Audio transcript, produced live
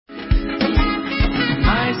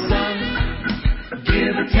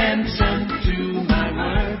attention to my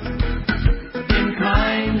words.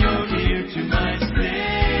 Incline your ear to my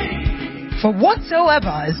saying. For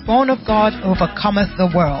whatsoever is born of God overcometh the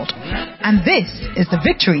world. And this is the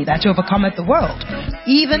victory that overcometh the world,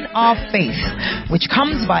 even our faith, which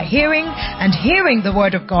comes by hearing, and hearing the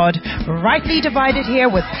word of God, rightly divided here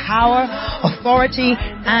with power, authority,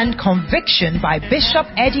 and conviction by Bishop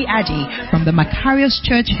Eddie Addy from the Makarios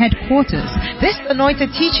Church headquarters. This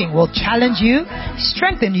anointed teaching will challenge you,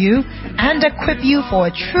 strengthen you, and equip you for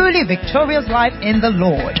a truly victorious life in the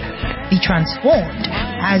Lord. Be transformed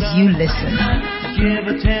as you listen. Give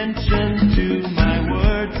attention to my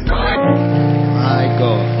words. My God, my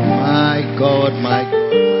God, my God, my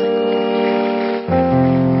God.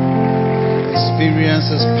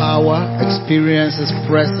 Experience His power, experience His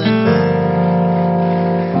presence.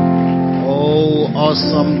 Oh,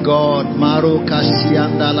 awesome God. Maru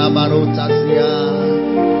kashiandala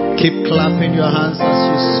barotazia. Keep clapping your hands as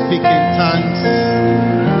you speak in tongues.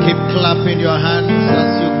 Keep clapping your hands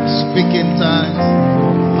as you speak in tongues.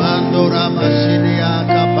 Mandora Bashinia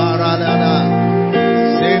Kabarada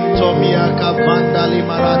Sentomia Kavandali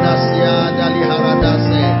Maradasia Dali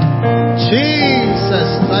Haradase. Jesus,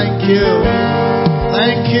 thank you.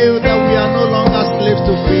 Thank you that we are no longer slaves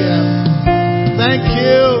to fear. Thank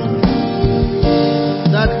you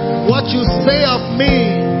that what you say of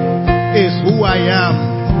me is who I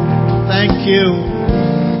am. Thank you.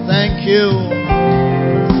 Thank you.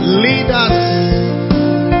 Lead us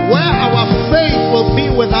where our faith will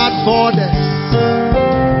be without borders.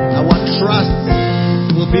 Our trust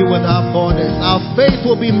will be without borders. Our faith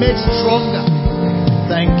will be made stronger.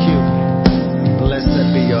 Thank you.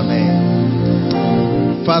 Blessed be your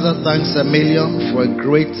name. Father, thanks a million for a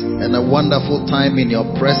great and a wonderful time in your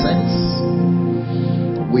presence.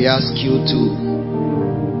 We ask you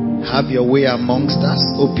to have your way amongst us.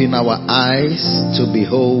 Open our eyes to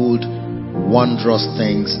behold wondrous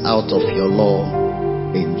things out of your law.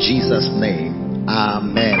 In Jesus' name,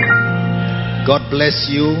 amen. God bless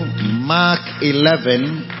you. Mark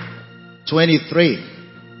 11:23.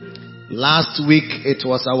 Last week it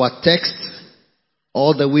was our text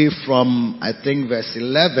all the way from, I think, verse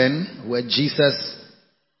 11, where Jesus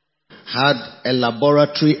had a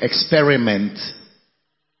laboratory experiment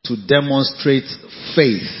to demonstrate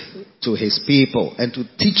faith to his people and to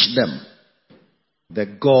teach them the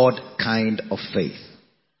God kind of faith.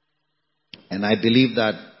 And I believe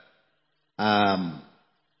that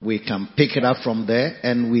we can pick it up from there.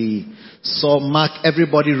 And we saw Mark,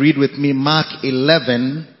 everybody read with me, Mark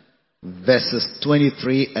 11 verses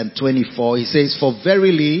 23 and 24. He says, for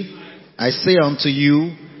verily I say unto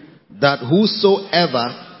you that whosoever,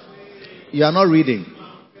 you are not reading.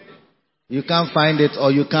 You can't find it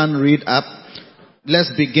or you can't read up.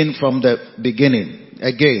 Let's begin from the beginning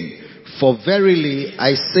again. For verily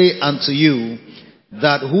I say unto you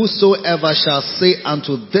that whosoever shall say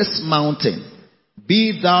unto this mountain,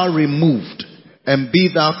 be thou removed and be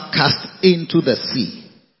thou cast into the sea,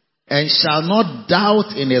 and shall not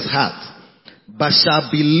doubt in his heart, but shall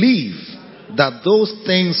believe that those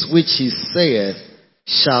things which he saith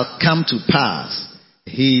shall come to pass,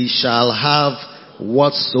 he shall have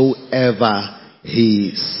whatsoever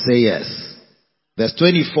he saith. Verse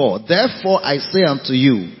 24, therefore I say unto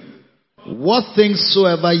you, what things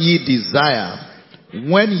soever ye desire,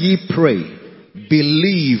 when ye pray,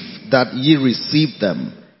 believe that ye receive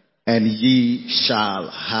them, and ye shall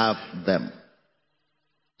have them.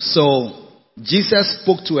 So, Jesus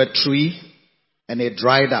spoke to a tree, and it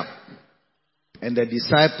dried up. And the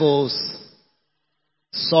disciples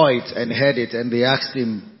saw it and heard it, and they asked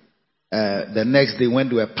him the next day when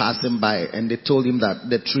they were passing by, and they told him that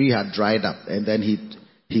the tree had dried up. And then he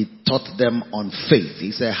taught them on faith.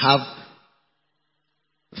 He said, have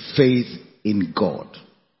faith in God.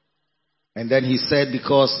 And then he said,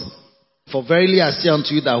 because for verily I say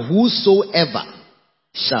unto you that whosoever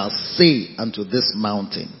shall say unto this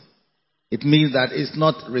mountain, it means that it's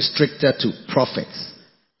not restricted to prophets.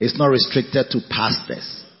 It's not restricted to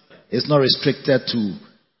pastors. It's not restricted to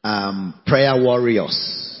prayer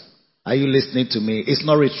warriors. Are you listening to me? It's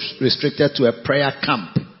not restricted to a prayer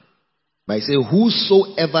camp. But he said,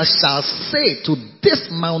 whosoever shall say to this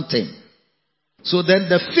mountain. So then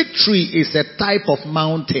the fig tree is a type of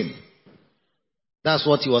mountain. That's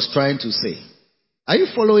what he was trying to say. Are you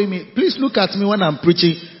following me? Please look at me when I'm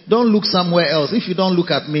preaching. Don't look somewhere else. If you don't look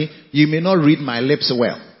at me, you may not read my lips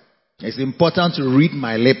well. It's important to read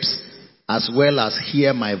my lips as well as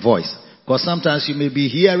hear my voice. Because sometimes you may be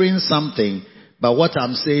hearing something, but what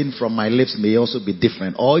I'm saying from my lips may also be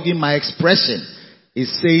different. Or even my expression is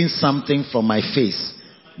saying something from my face,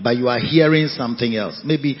 but you are hearing something else.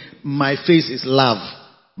 Maybe my face is love,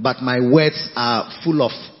 but my words are full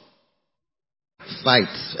of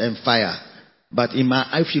fight and fire. But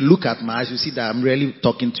if you look at my eyes, you see that I'm really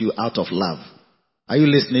talking to you out of love. Are you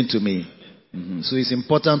listening to me? So it's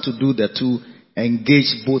important to do the two,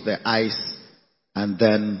 engage both the eyes and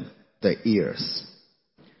then the ears.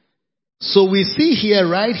 So we see here,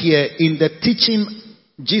 right here in the teaching,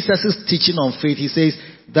 Jesus' teaching on faith, he says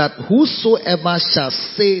that whosoever shall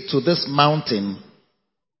say to this mountain,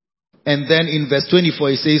 and then in verse 24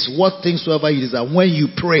 he says, what things soever you desire when you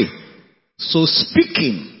pray. So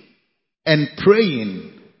speaking and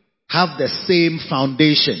praying have the same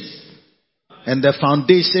foundation. And the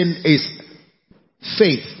foundation is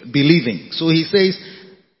faith, believing. So he says,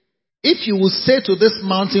 if you will say to this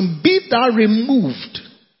mountain, be thou removed.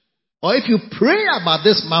 Or if you pray about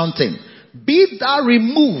this mountain, be thou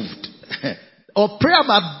removed. Or pray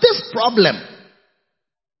about this problem.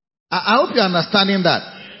 I hope you're understanding that.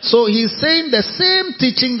 So he's saying the same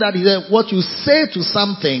teaching that he said, what you say to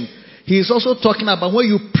something, he's also talking about when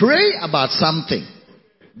you pray about something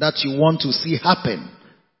that you want to see happen.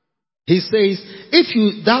 He says,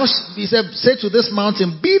 say to this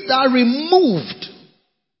mountain, be thou removed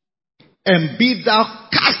and be thou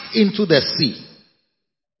cast into the sea.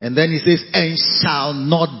 And then he says, and shall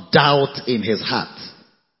not doubt in his heart,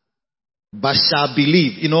 but shall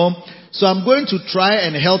believe. So I'm going to try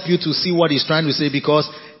and help you to see what he's trying to say, because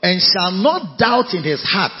and shall not doubt in his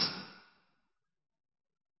heart.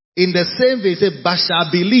 In the same way, he said, but shall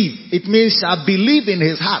believe. It means shall believe in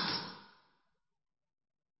his heart.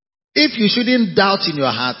 If you shouldn't doubt in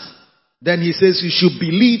your heart, then he says you should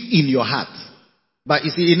believe in your heart. But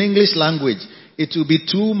you see, in English language, it will be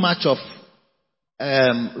too much of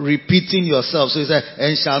repeating yourself. So he said,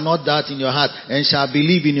 and shall not doubt in your heart, and shall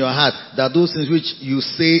believe in your heart, that those things which you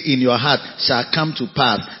say in your heart shall come to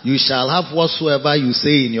pass. You shall have whatsoever you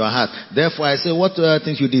say in your heart. Therefore I say, whatever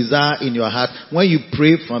things you desire in your heart, when you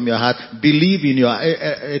pray from your heart, believe in your heart.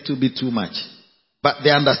 It will be too much. But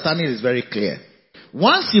the understanding is very clear.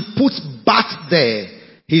 Once he puts but there,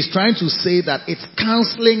 he's trying to say that it's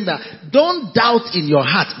counseling that don't doubt in your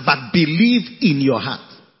heart, but believe in your heart.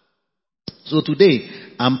 So today,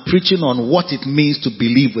 I'm preaching on what it means to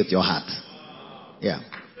believe with your heart. Yeah.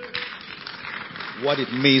 What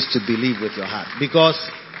it means to believe with your heart. Because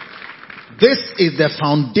this is the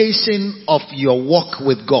foundation of your walk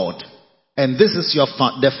with God. And this is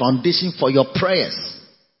the foundation for your prayers.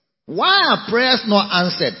 Why are prayers not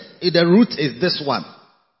answered? The root is this one.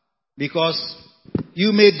 Because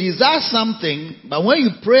you may desire something, but when you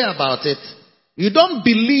pray about it, you don't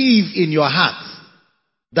believe in your heart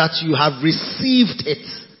that you have received it.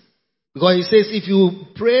 Because he says, if you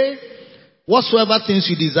pray whatsoever things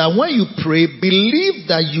you desire, when you pray, believe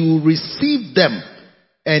that you receive them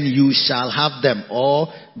and you shall have them. Or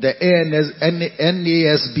the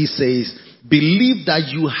NASB says, believe that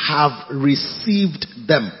you have received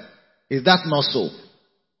them. Is that not so?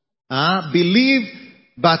 Believe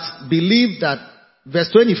that, verse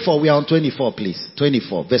 24, we are on 24 please.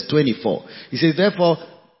 24, verse 24. He says, therefore,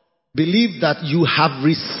 believe that you have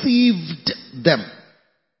received them.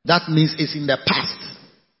 That means it's in the past.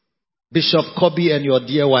 Bishop Kobe and your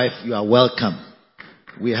dear wife, you are welcome.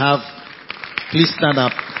 Please stand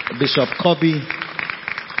up. Bishop Kobe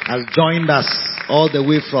has joined us all the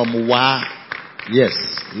way from Wa. Yes,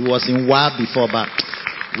 he was in Wa before, but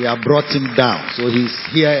we have brought him down. So he's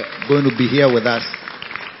here, going to be here with us.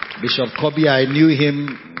 Bishop Kobe, I knew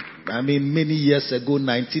him, many years ago,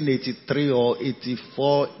 1983 or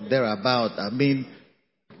 84, thereabout.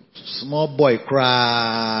 Small boy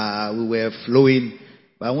cry, we were flowing.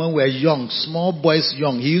 But when we were young, small boys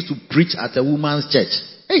young, he used to preach at a woman's church.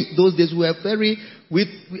 Hey, those days we were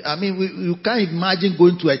you can't imagine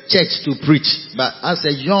going to a church to preach. But as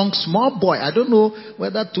a young, small boy, I don't know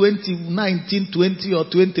whether 19, 20 or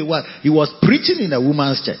 21, he was preaching in a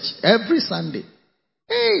woman's church every Sunday.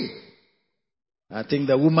 Hey! I think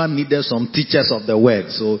the woman needed some teachers of the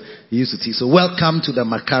word, so he used to teach. So welcome to the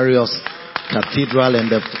Makarios Cathedral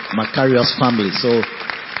and the Makarios family. So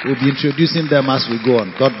we'll be introducing them as we go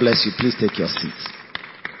on. God bless you. Please take your seats.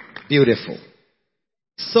 Beautiful.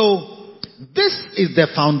 So this is the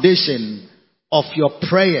foundation of your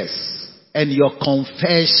prayers and your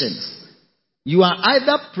confessions. You are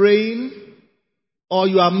either praying or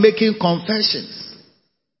you are making confessions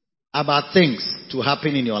about things to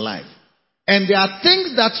happen in your life. And there are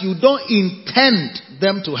things that you don't intend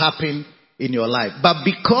them to happen in your life. But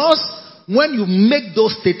because when you make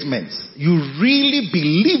those statements, you really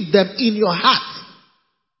believe them in your heart,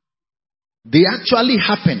 they actually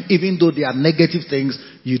happen, even though they are negative things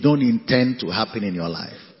you don't intend to happen in your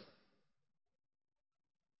life.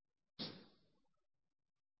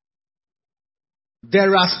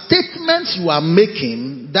 There are statements you are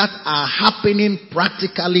making that are happening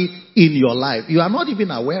practically in your life. You are not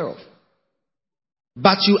even aware of.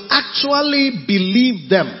 But you actually believe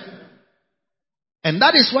them. And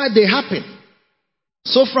that is why they happen.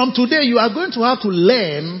 So from today, you are going to have to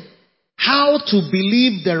learn how to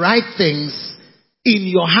believe the right things in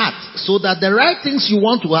your heart, so that the right things you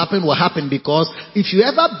want to happen will happen. Because if you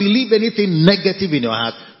ever believe anything negative in your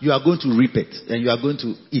heart, you are going to reap it, and you are going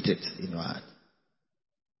to eat it in your heart.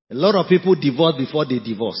 A lot of people divorce before they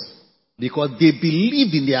divorce, because they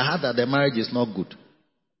believe in their heart that the marriage is not good.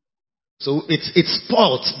 So it's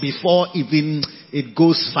spoiled before even it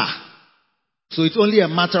goes far. So it's only a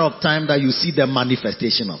matter of time that you see the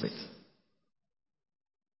manifestation of it.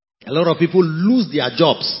 A lot of people lose their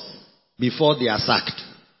jobs before they are sacked.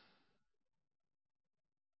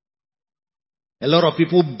 A lot of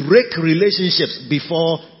people break relationships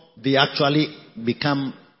before they actually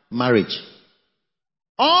become marriage.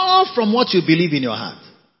 All from what you believe in your heart.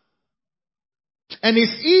 And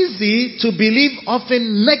it's easy to believe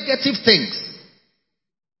often negative things.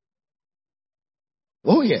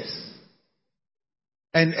 Oh yes.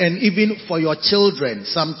 And even for your children,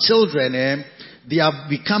 some children, they are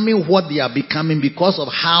becoming what they are becoming because of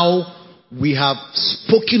how we have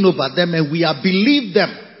spoken over them and we have believed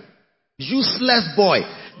them. Useless boy.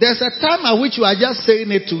 There's a time at which you are just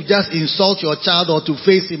saying it to just insult your child or to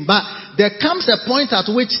face him, but there comes a point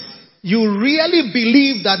at which you really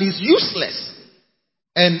believe that he's useless.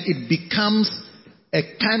 And it becomes a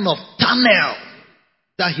kind of tunnel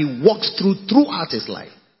that he walks throughout his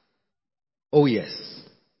life. Oh yes.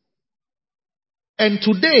 And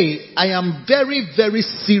today, I am very, very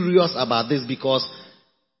serious about this, because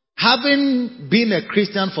having been a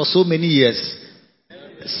Christian for so many years,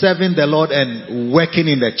 serving the Lord and working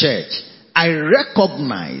in the church, I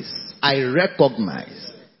recognize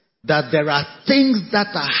that there are things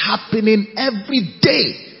that are happening every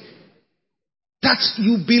day that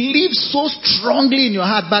you believe so strongly in your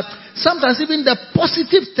heart, but sometimes even the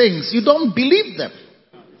positive things, you don't believe them.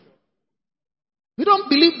 You don't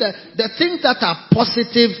believe that the things that are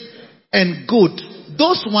positive and good,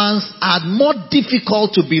 those ones are more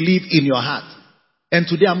difficult to believe in your heart. And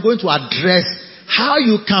today I'm going to address how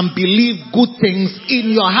you can believe good things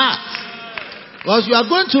in your heart. Because you are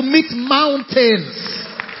going to meet mountains.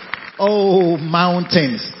 Oh,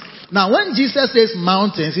 mountains. Now when Jesus says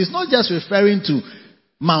mountains, he's not just referring to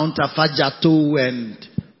Mount Afajato and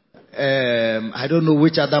I don't know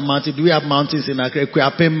which other mountain. Do we have mountains in Accra?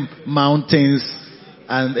 Kwapem Mountains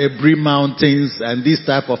and Ebri Mountains and this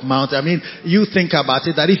type of mountain. I mean, you think about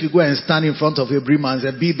it, that if you go and stand in front of Ebri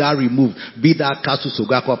Mountain, be that removed, be that cast to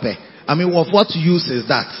Sogakope. I mean, of what use is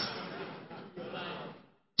that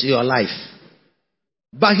to your life?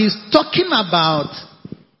 But he's talking about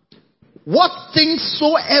what things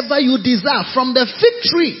soever you desire from the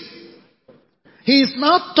fig tree. He is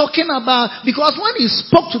now talking about, because when he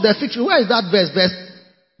spoke to the fig tree, where is that verse?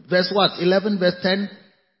 Verse what? 11, verse 10?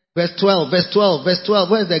 Verse 12,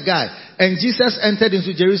 where's the guy? And Jesus entered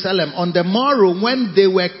into Jerusalem. On the morrow, when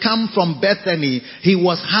they were come from Bethany, he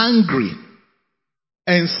was hungry.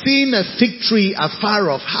 And seeing a fig tree afar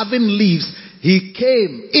off, having leaves, he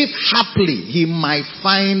came, if haply he might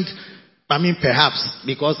find, perhaps,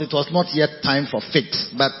 because it was not yet time for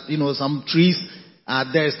figs. But, some trees,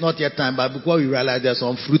 there is not yet time, but before you realize there's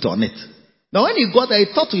some fruit on it. Now when he got there,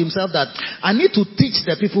 he thought to himself that, I need to teach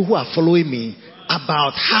the people who are following me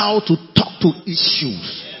about how to talk to issues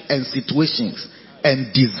and situations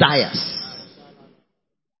and desires.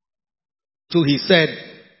 So he said,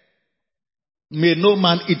 may no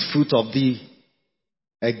man eat fruit of thee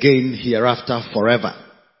again hereafter forever.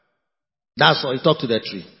 That's why he talked to the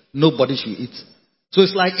tree. Nobody should eat. So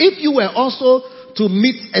it's like if you were also to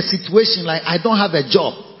meet a situation like, I don't have a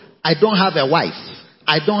job, I don't have a wife,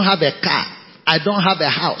 I don't have a car, I don't have a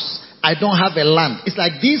house, I don't have a land. It's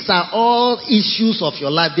like these are all issues of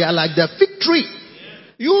your life. They are like the fig tree.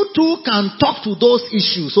 You too can talk to those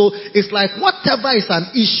issues. So it's like whatever is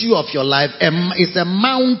an issue of your life is a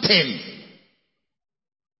mountain.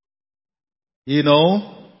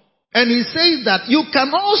 And he says that you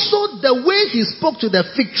can also, the way he spoke to the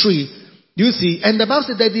fig tree, you see, and the Bible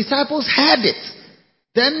says the disciples heard it.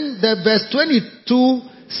 Then the verse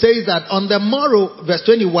 22 says that on the morrow, verse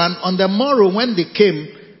 21, on the morrow when they came,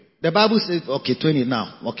 the Bible says, 20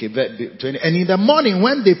 now. 20. And in the morning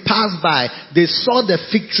when they passed by, they saw the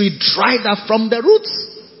fig tree dried up from the roots.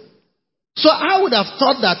 So I would have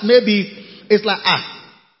thought that maybe it's like,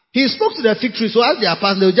 he spoke to the fig tree, so as they are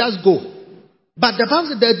passing, they'll just go. But the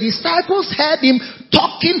Bible says the disciples heard him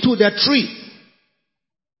talking to the tree.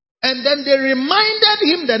 And then they reminded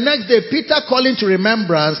him the next day, Peter calling to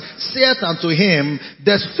remembrance, saith unto him,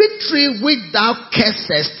 the fig tree which thou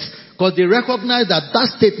cursest, because they recognized that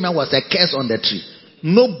that statement was a curse on the tree.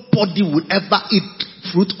 Nobody would ever eat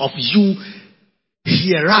fruit of you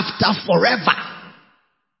hereafter forever.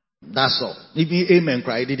 That's all. Even amen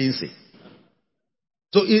cry, didn't say.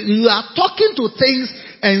 So you are talking to things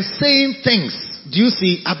and saying things, do you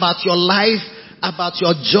see, about your life, about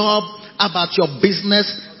your job, about your business,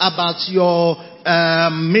 about your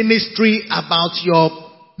ministry, about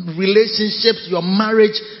your relationships, your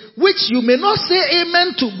marriage, which you may not say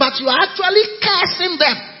amen to, but you are actually cursing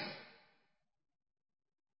them.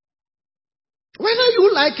 Whether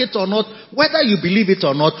you like it or not, whether you believe it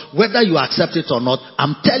or not, whether you accept it or not,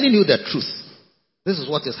 I'm telling you the truth. This is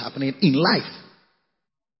what is happening in life.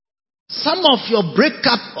 Some of your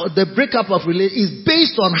breakup or the breakup of relationship is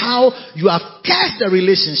based on how you have cursed the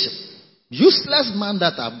relationship. Useless man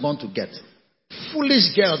that I've gone to get.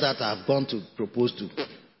 Foolish girl that I've gone to propose to.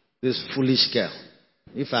 This foolish girl.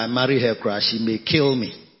 If I marry her, she may kill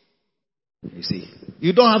me. You see.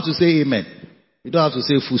 You don't have to say amen. You don't have to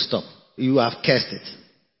say full stop. You have cursed it.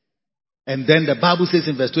 And then the Bible says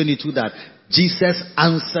in verse 22 that Jesus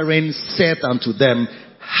answering said unto them,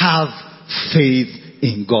 have faith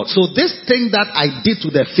in God. So this thing that I did to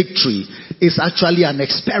the fig tree is actually an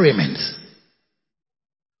experiment.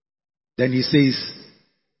 Then he says,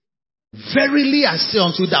 verily I say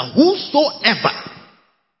unto you that whosoever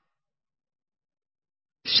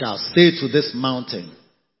shall say to this mountain,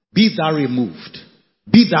 be thou removed,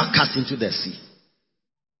 be thou cast into the sea,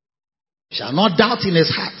 shall not doubt in his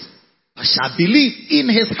heart, but shall believe in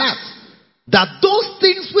his heart, that those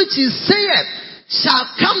things which he saith shall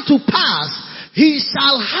come to pass, he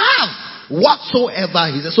shall have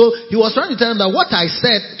whatsoever he said. So he was trying to tell them that what I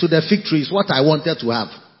said to the fig tree is what I wanted to have.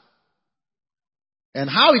 And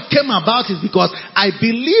how it came about is because I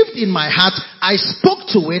believed in my heart, I spoke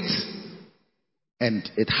to it, and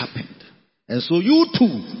it happened. And so you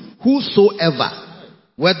too, whosoever,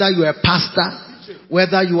 whether you are a pastor,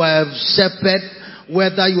 whether you are a shepherd,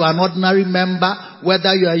 whether you are an ordinary member,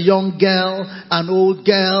 whether you are a young girl, an old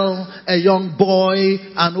girl, a young boy,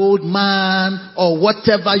 an old man, or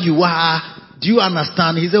whatever you are, do you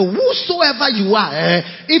understand? He said, whosoever you are,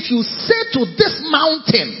 if you say to this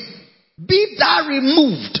mountain, be thou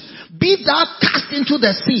removed, be thou cast into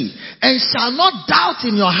the sea, and shall not doubt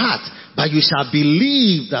in your heart, but you shall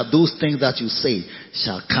believe that those things that you say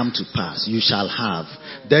shall come to pass. You shall have.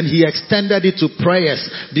 Then he extended it to prayers,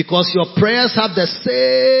 because your prayers have the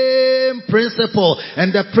same principle.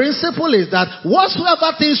 And the principle is that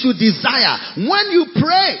whatsoever things you desire, when you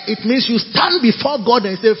pray, it means you stand before God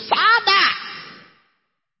and say, Father,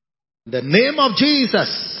 in the name of Jesus,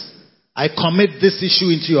 I commit this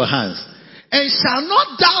issue into your hands. And shall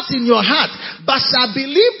not doubt in your heart, but shall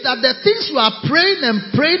believe that the things you are praying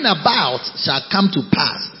and praying about shall come to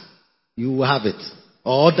pass. You will have it.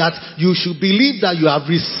 Or that you should believe that you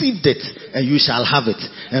have received it and you shall have it.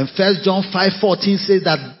 And 1 John 5:14 says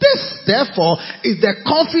that this, therefore, is the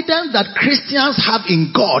confidence that Christians have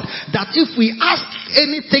in God, that if we ask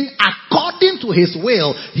anything according to his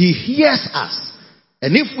will, he hears us.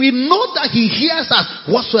 And if we know that he hears us,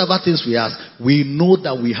 whatsoever things we ask, we know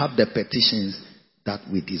that we have the petitions that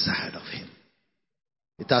we desired of him.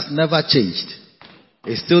 It has never changed.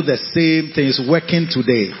 It's still the same thing. It's working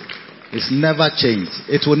today. It's never changed.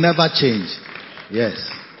 It will never change. Yes.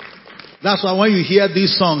 That's why when you hear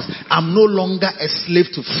these songs, I'm no longer a slave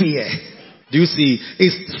to fear. Do you see?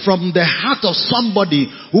 It's from the heart of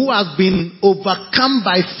somebody who has been overcome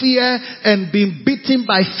by fear and been beaten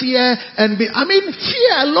by fear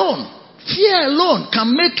fear alone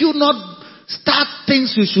can make you not start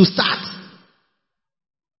things you should start.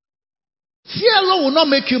 Fear alone will not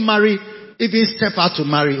make you marry, even step out to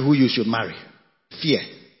marry who you should marry. Fear.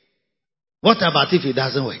 What about if it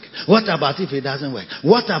doesn't work? What about if it doesn't work?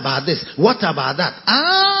 What about this? What about that?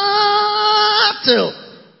 Till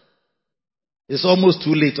it's almost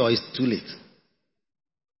too late, or it's too late.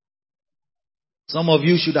 Some of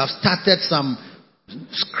you should have started some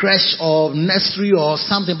creche or nursery or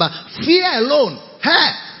something, but fear alone,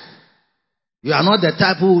 you are not the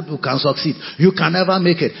type who can succeed. You can never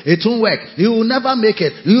make it. It won't work. You will never make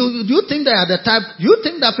it. You think they are the type, you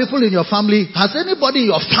think that people in your family, has anybody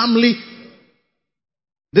in your family?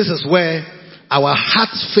 This is where our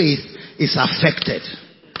heart faith is affected.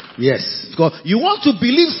 Yes. Because you want to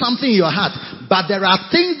believe something in your heart, but there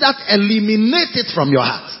are things that eliminate it from your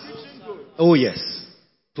heart. Oh yes.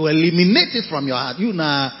 To eliminate it from your heart,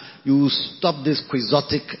 you stop this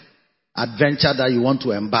quixotic adventure that you want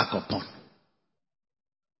to embark upon.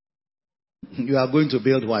 You are going to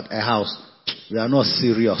build what? A house. You are not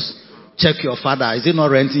serious. Check your father. Is he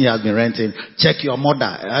not renting? He has been renting. Check your mother.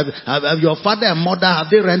 Have your father and mother, have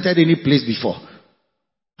they rented any place before?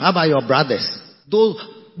 How about your brothers? Those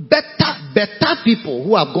better people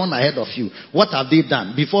who have gone ahead of you. What have they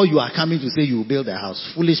done? Before you are coming to say you will build a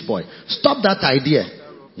house. Foolish boy. Stop that idea.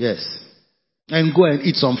 Yes. And go and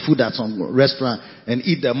eat some food at some restaurant and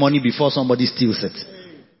eat the money before somebody steals it.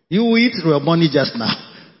 You will eat your money just now.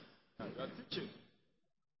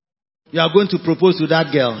 You are going to propose to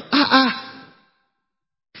that girl.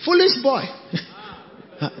 Foolish boy.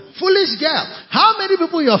 Foolish girl. How many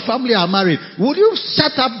people in your family are married? Would you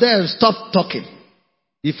shut up there and stop talking?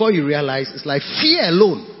 Before you realize, it's like fear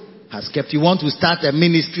alone has kept you. Want to start a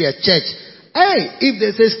ministry, a church. Hey, if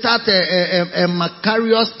they say start a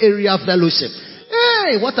Makarios area fellowship.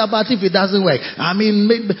 Hey, what about if it doesn't work? I mean,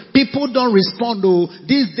 people don't respond. Though.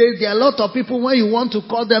 These days, there are a lot of people, when you want to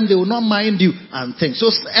call them, they will not mind you and things.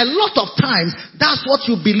 So a lot of times, that's what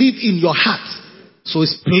you believe in your heart. So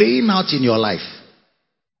it's playing out in your life.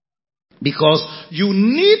 Because you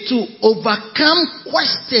need to overcome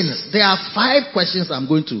questions. There are 5 questions I'm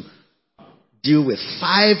going to deal with.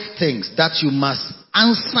 5 things that you must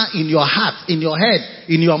answer in your heart, in your head,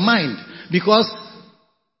 in your mind. Because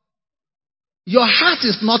your heart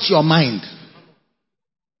is not your mind.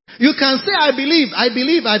 You can say, I believe.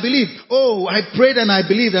 Oh, I prayed and I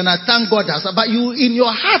believed and I thank God. But you, in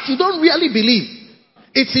your heart, you don't really believe.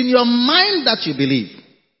 It's in your mind that you believe.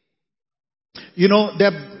 You know,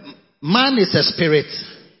 the man is a spirit.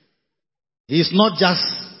 He is not just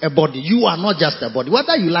a body. You are not just a body.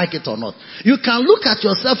 Whether you like it or not. You can look at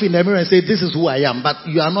yourself in the mirror and say, this is who I am. But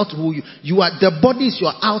you are not who you are. The body is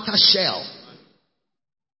your outer shell.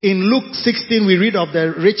 In Luke 16, we read of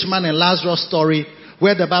the rich man and Lazarus story,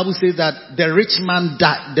 where the Bible says that the rich man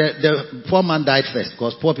died, the poor man died first,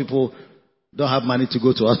 because poor people don't have money to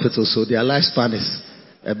go to hospital, so their lifespan is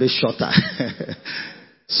a bit shorter.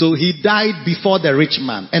 So he died before the rich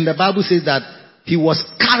man, and the Bible says that he was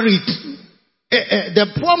carried. The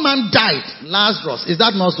poor man died, Lazarus, is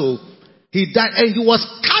that not so? He died, and he was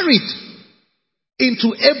carried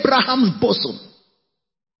into Abraham's bosom.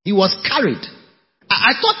 He was carried.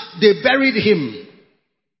 I thought they buried him.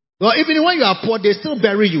 Well, even when you are poor, they still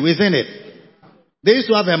bury you, isn't it? They used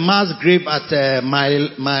to have a mass grave at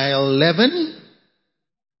mile 11.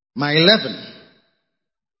 Mile 11.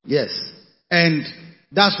 Yes. And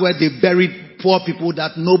that's where they buried poor people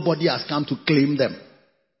that nobody has come to claim them.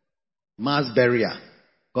 Mass burial.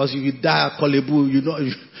 Because if you die at Kolebu, you know,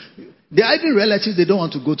 they are even relatives, they don't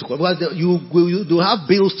want to go to Kolebu. Because you have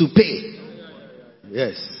bills to pay.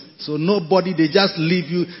 Yes. So nobody, they just leave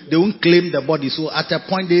you. They won't claim the body. So at a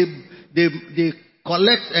point, they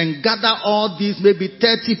collect and gather all these, maybe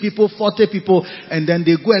 30 people, 40 people, and then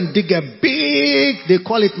they go and dig a big, they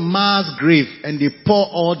call it mass grave, and they pour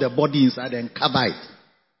all the body inside and cover it.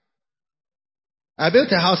 I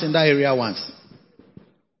built a house in that area once.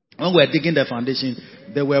 When we were digging the foundation,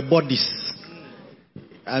 there were bodies.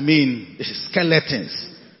 I mean, skeletons.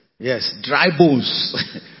 Yes, dry bones.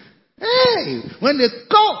 Hey, when they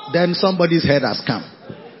go, then somebody's head has come.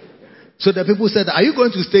 So the people said, are you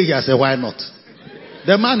going to stay here? I said, why not?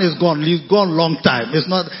 The man is gone. He's gone long time. It's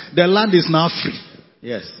not, the land is now free.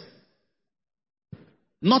 Yes.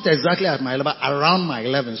 Not exactly at my 11, around my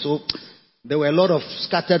 11. So there were a lot of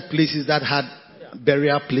scattered places that had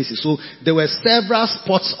burial places. So there were several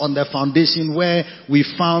spots on the foundation where we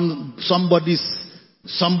found somebody's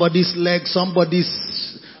leg, somebody's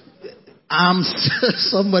arms,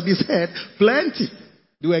 somebody's head, plenty.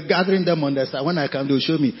 They were gathering them on the side. When I come, they will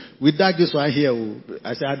show me. We dug this one here.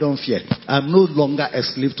 I said, I don't fear. I'm no longer a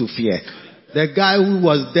slave to fear. The guy who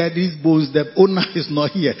was dead, his bones, the owner is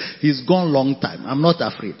not here. He's gone long time. I'm not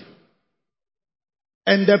afraid.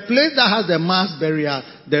 And the place that has the mass burial,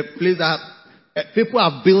 the place that people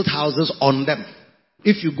have built houses on them.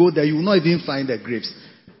 If you go there, you will not even find the graves.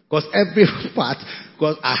 Because every part,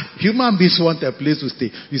 because human beings want a place to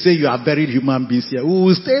stay. You say you are buried human beings here. We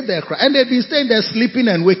will stay there. And they've been staying there sleeping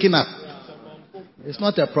and waking up. It's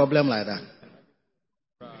not a problem like that.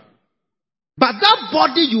 But that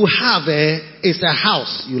body you have is a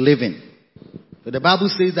house you live in. So the Bible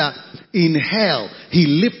says that in hell, he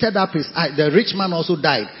lifted up his eyes. The rich man also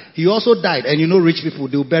died. He also died. And you know rich people,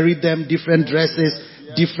 they'll bury them, different dresses,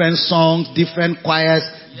 different songs, different choirs,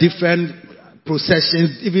 different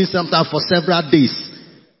processions, even sometimes for several days.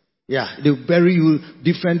 Yeah, they'll bury you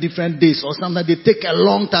different days. Or sometimes they take a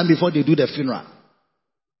long time before they do the funeral.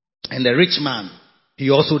 And the rich man, he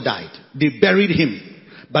also died. They buried him.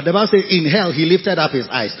 But the Bible says in hell he lifted up his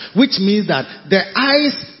eyes. Which means that the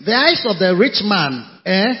eyes of the rich man,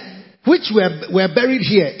 which were buried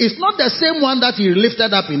here, is not the same one that he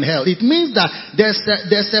lifted up in hell. It means that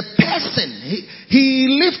there's a person.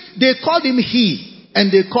 They called him he,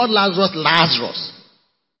 and they called Lazarus.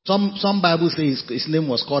 Some Bible says his name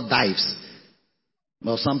was called Dives.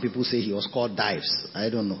 Well, some people say he was called Dives. I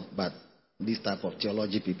don't know, but these type of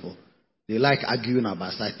theology people, they like arguing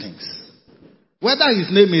about such things. Whether his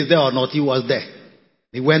name is there or not, he was there.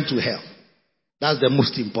 He went to hell. That's the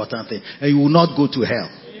most important thing. And you will not go to hell.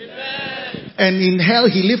 Amen. And in hell,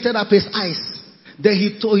 he lifted up his eyes. Then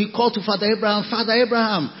he called to Father Abraham, Father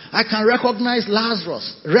Abraham, I can recognize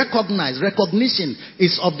Lazarus. Recognition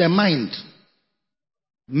is of the mind.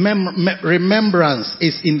 Remembrance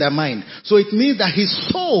is in the mind. So it means that his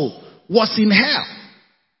soul was in hell.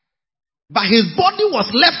 But his body was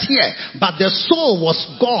left here. But the soul was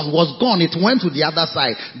gone. It went to the other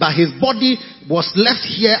side. But his body was left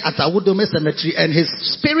here at Awudome Cemetery. And his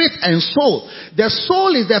spirit and soul. The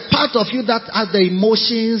soul is the part of you that has the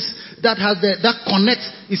emotions, that connects.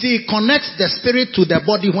 You see, it connects the spirit to the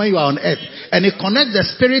body when you are on earth. And it connects the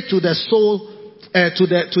spirit to the soul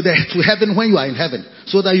to heaven when you are in heaven,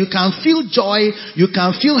 so that you can feel joy, you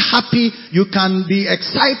can feel happy, you can be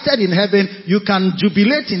excited in heaven, you can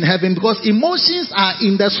jubilate in heaven, because emotions are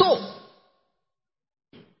in the soul.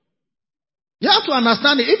 You have to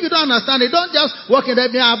understand it. If you don't understand it, don't just walk in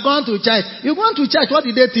there. I've gone to church. You gone to church. What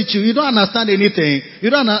did they teach you? You don't understand anything.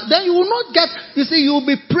 Then you will not get. You see, you will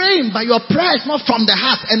be praying, but your prayer is not from the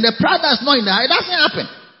heart, and the prayer that's not in the heart. It doesn't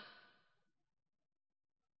happen.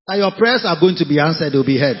 And your prayers are going to be answered, will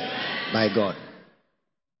be heard by God.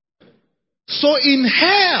 So in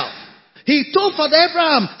hell, he told Father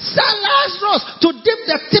Abraham, send Lazarus to dip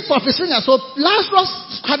the tip of his finger. So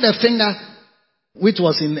Lazarus had a finger which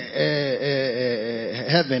was in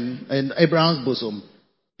heaven, in Abraham's bosom.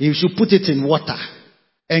 He should put it in water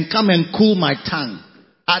and come and cool my tongue.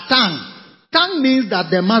 A tongue means that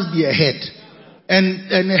there must be a head.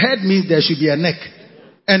 And a head means there should be a neck.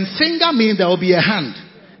 And finger means there will be a hand.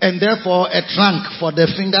 And therefore a trunk for the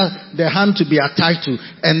finger, the hand to be attached to.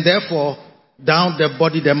 And therefore down the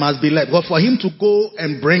body there must be leg. But for him to go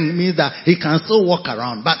and bring means that he can still walk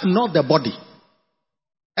around, but not the body.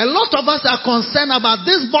 A lot of us are concerned about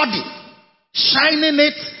this body. Shining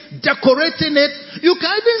it, decorating it. You can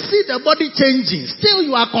even see the body changing. Still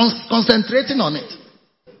you are concentrating on it.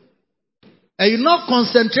 And you not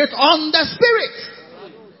concentrate on the spirit.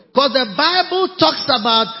 Because the Bible talks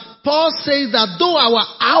about, Paul says that though our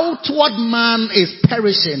outward man is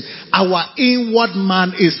perishing, our inward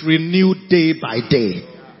man is renewed day by day.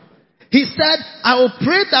 He said, I will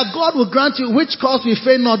pray that God will grant you which cause we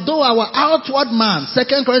fail not, though our outward man, 2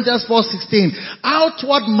 Corinthians 4:16,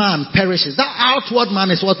 outward man perishes. That outward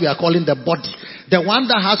man is what we are calling the body. The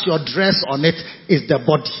one that has your dress on it is the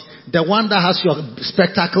body. The one that has your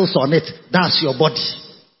spectacles on it, that's your body.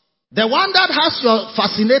 The one that has your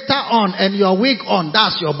fascinator on and your wig on,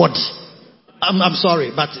 that's your body. I'm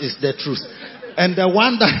sorry, but it's the truth. And the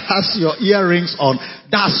one that has your earrings on,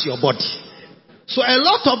 that's your body. So a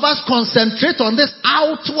lot of us concentrate on this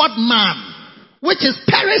outward man, which is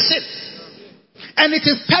perishing. And it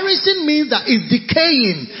is perishing means that it's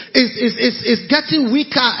decaying, it's getting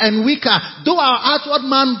weaker and weaker. Though our outward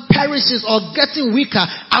man perishes or getting weaker,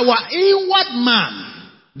 our inward man,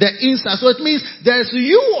 the inside. So it means there's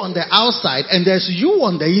you on the outside and there's you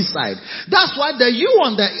on the inside. That's why the you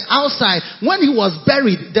on the outside, when he was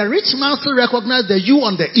buried, the rich man still recognized the you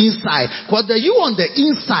on the inside. Because the you on the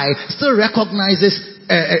inside still recognizes,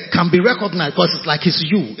 can be recognized because it's like it's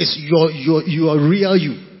you. It's your real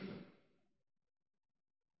you.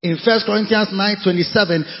 In 1 Corinthians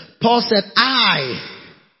 9:27, Paul said, I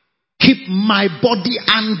keep my body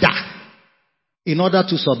under in order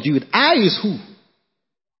to subdue it. I is who?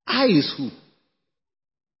 I is who?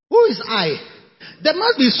 Who is I? There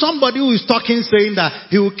must be somebody who is talking saying that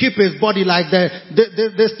he will keep his body like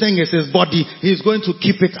this thing is his body. He's going to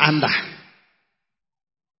keep it under.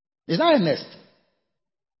 Is that Ernest?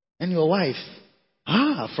 And your wife?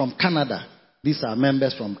 From Canada. These are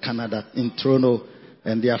members from Canada in Toronto.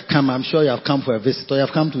 And they have come, I'm sure you have come for a visit or you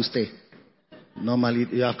have come to stay. Normally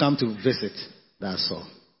you have come to visit. That's all.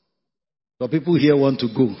 So people here want to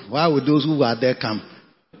go. Why would those who are there come?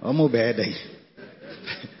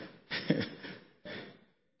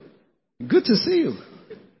 Good to see you.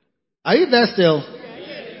 Are you there still?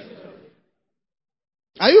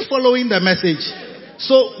 Are you following the message?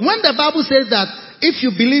 So when the Bible says that if you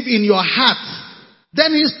believe in your heart,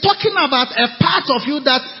 then he's talking about a part of you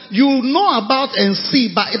that you know about and see,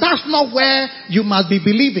 but that's not where you must be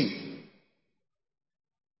believing.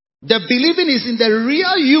 The believing is in the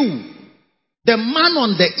real you. The man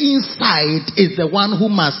on the inside is the one who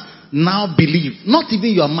must now believe. Not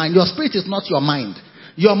even your mind. Your spirit is not your mind.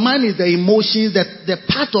 Your mind is the emotions, the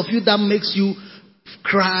part of you that makes you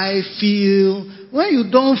cry, feel. When you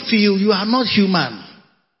don't feel, you are not human.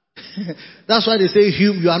 That's why they say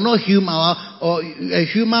you are not human, or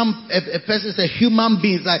a person is a human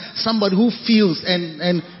being. It's like somebody who feels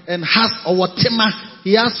and has, or whatever,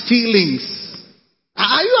 he has feelings.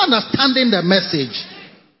 Are you understanding the message?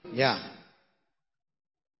 Yeah.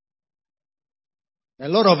 A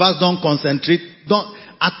lot of us don't concentrate, don't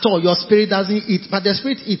at all. Your spirit doesn't eat, but the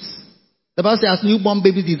spirit eats. The Bible says, as newborn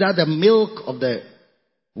babies desire the milk of the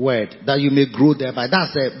word, that you may grow thereby.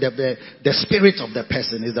 That's the spirit of the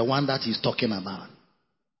person is the one that he's talking about.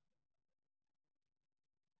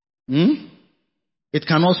 It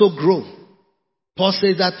can also grow. Paul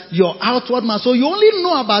says that your outward man, so you only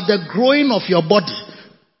know about the growing of your body.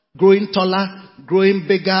 Growing taller, growing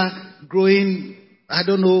bigger, growing, I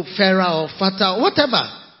don't know, fairer or fatter, whatever.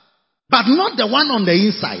 But not the one on the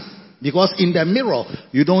inside. Because in the mirror,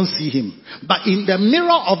 you don't see him. But in the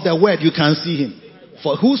mirror of the word, you can see him.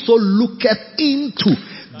 For whoso looketh into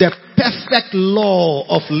the perfect law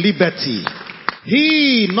of liberty,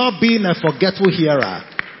 he not being a forgetful hearer,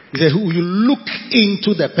 he said, who you look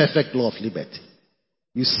into the perfect law of liberty.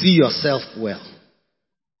 You see yourself well.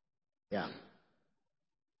 Yeah.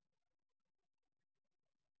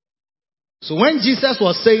 So when Jesus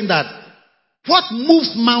was saying that, what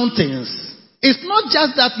moves mountains, it's not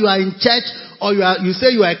just that you are in church or you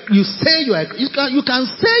can say you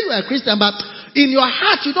are a Christian, but in your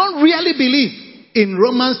heart you don't really believe. In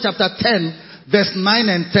Romans chapter 10, verse 9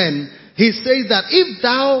 and 10, he says that if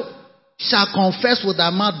thou shalt confess with thy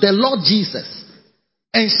mouth the Lord Jesus,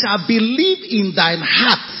 and shalt believe in thine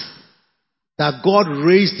heart that God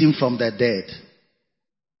raised him from the dead,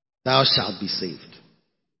 thou shalt be saved.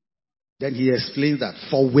 Then he explains that,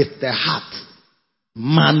 for with the heart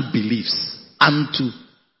man believes unto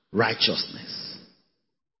righteousness,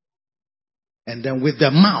 and then with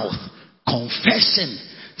the mouth confession,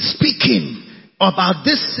 speaking about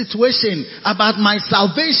this situation, about my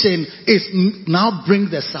salvation, is now bring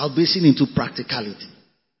the salvation into practicality.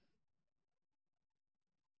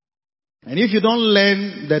 And if you don't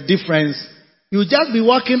learn the difference, you just be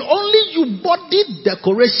walking only you body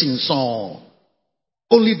decoration song.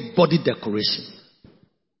 Only body decoration.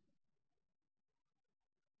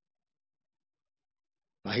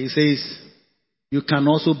 But he says, you can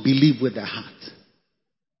also believe with the heart.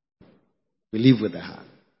 Believe with the heart.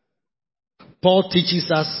 Paul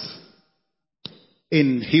teaches us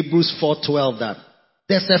in Hebrews 4:12 that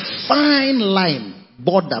there's a fine line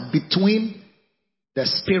border between the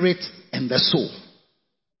spirit and the soul,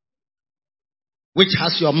 which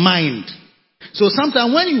has your mind. So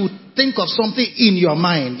sometimes when you think of something in your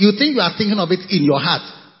mind, you think you are thinking of it in your heart.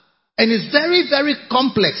 And it's very, very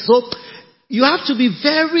complex. So you have to be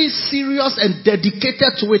very serious and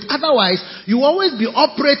dedicated to it. Otherwise, you always be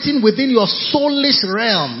operating within your soulish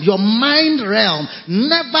realm, your mind realm,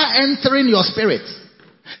 never entering your spirit.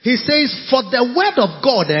 He says, for the word of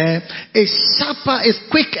God is sharper, is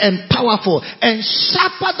quick and powerful, and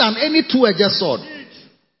sharper than any two-edged sword.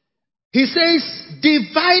 He says,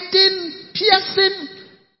 dividing, piercing,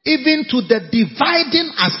 even to the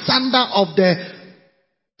dividing asunder of the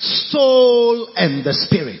soul and the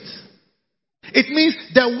spirit. It means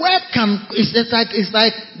the word it's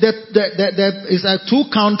like two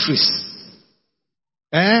countries,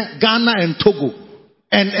 Ghana and Togo,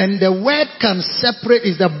 and the word can separate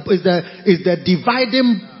is the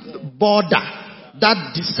dividing border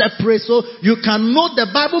that separates. So you can know, the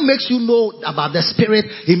Bible makes you know about the spirit,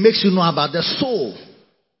 it makes you know about the soul.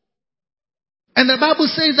 And the Bible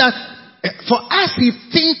says that for as he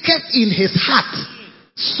thinketh in his heart,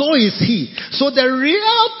 so is he. So the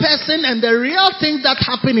real person and the real things that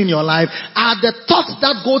happen in your life are the thoughts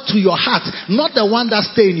that go to your heart, not the one that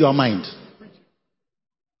stay in your mind.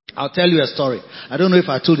 I'll tell you a story. I don't know if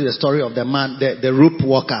I told you the story of the man, the rope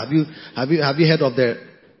walker. Have you heard of the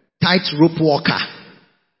tight rope walker?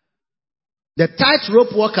 The tight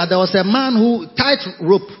rope walker, there was a man who, tight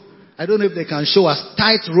rope, I don't know if they can show us,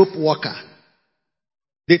 tight rope walker.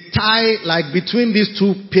 They tie, like between these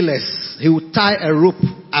two pillars, he would tie a rope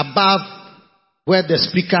above where the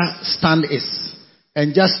speaker stand is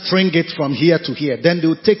and just string it from here to here. Then they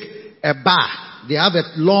would take a bar. They have a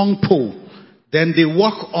long pole. Then they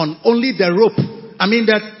walk on only the rope. I mean,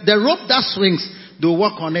 the rope that swings, they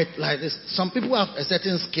walk on it like this. Some people have a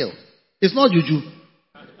certain skill. It's not juju.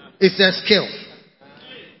 It's a skill.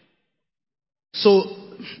 So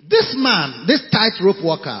this man, this tight rope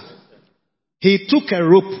walker, he took a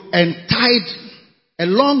rope and tied a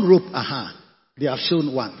long rope. They have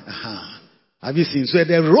shown one. Have you seen? So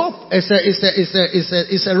the rope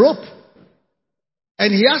is a rope.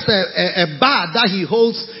 And he has a bar that he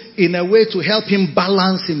holds in a way to help him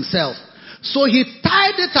balance himself. So he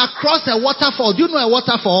tied it across a waterfall. Do you know a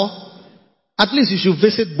waterfall? At least you should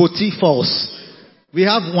visit Boti Falls. We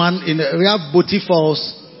have we have Boti Falls.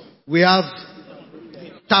 We have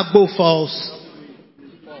Tagbo Falls.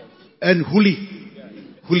 And Huli.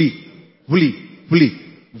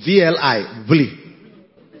 VLI.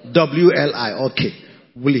 WLI. Okay.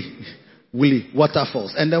 Wuli.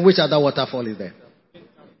 Waterfalls. And then which other waterfall is there?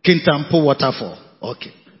 Kintampo Waterfall.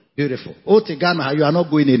 Okay. Beautiful. Ghana, you are not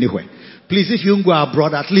going anywhere. Please, if you go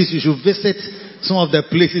abroad, at least you should visit some of the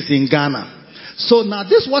places in Ghana. So now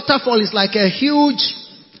this waterfall is like a huge,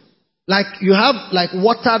 like you have like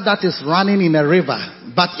water that is running in a river,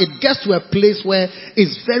 but it gets to a place where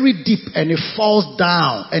it's very deep and it falls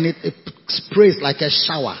down and it sprays like a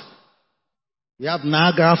shower. We have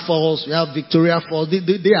Niagara Falls, we have Victoria Falls,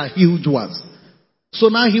 they are huge ones. So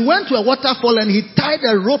now he went to a waterfall and he tied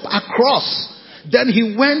a rope across. Then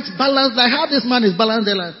he went balanced like how this man is balanced.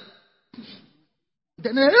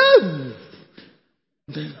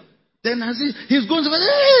 Then as he's going to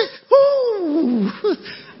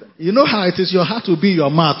you know how it is, your heart will be in your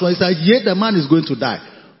mouth. When it's like, yeah, the man is going to die.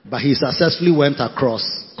 But he successfully went across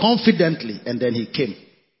confidently and then he came.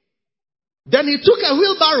 Then he took a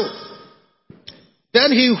wheelbarrow.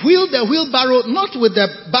 Then he wheeled the wheelbarrow, not with the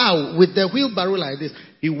bow, with the wheelbarrow like this.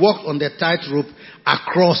 He walked on the tightrope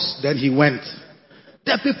across, then he went.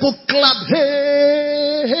 The people clapped,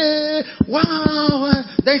 hey, wow.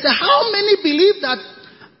 They said, how many believe that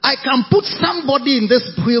I can put somebody in this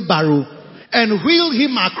wheelbarrow and wheel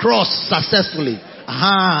him across successfully?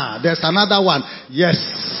 Aha, there's another one. Yes.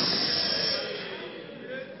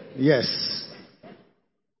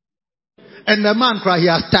 And the man cried, he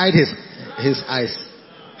has tied his eyes.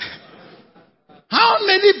 How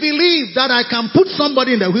many believe that I can put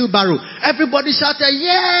somebody in the wheelbarrow? Everybody shouted,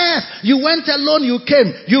 yes! You went alone, you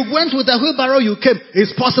came. You went with the wheelbarrow, you came.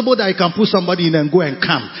 It's possible that I can put somebody in and go and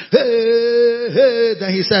come. Hey.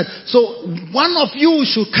 Then he said, so one of you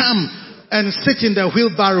should come and sit in the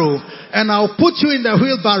wheelbarrow, and I'll put you in the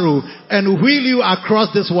wheelbarrow and wheel you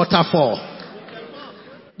across this waterfall.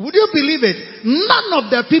 Would you believe it? None of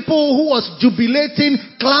the people who was jubilating,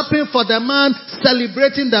 clapping for the man,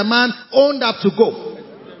 celebrating the man, owned up to go.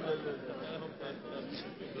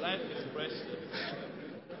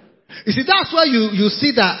 You see, that's why you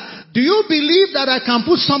see that. Do you believe that I can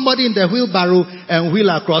put somebody in the wheelbarrow and wheel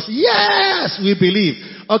across? Yes, we believe.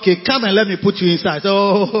 Okay, come and let me put you inside.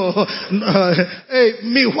 Oh, hey,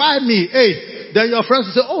 me, why me? Hey. Then your friends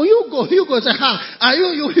will say, oh, you go. Say, how? Are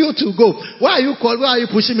you to go? Why are you calling? Why are you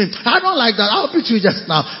pushing me? I don't like that. I'll put you just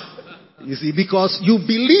now. You see, because you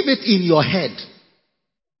believe it in your head.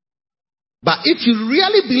 But if you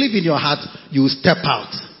really believe in your heart, you step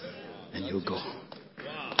out and you go.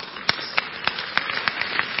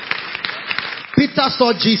 Peter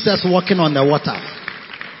saw Jesus walking on the water.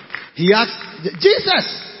 He asked, Jesus,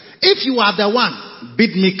 if you are the one,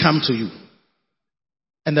 bid me come to you.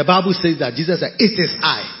 And the Bible says that Jesus said, it is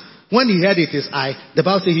I. When he heard it is I, the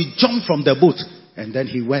Bible says he jumped from the boat and then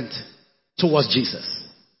he went towards Jesus.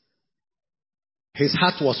 His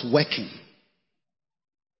heart was working.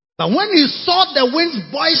 But when he saw the winds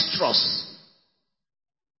boisterous,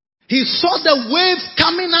 he saw the waves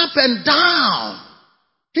coming up and down.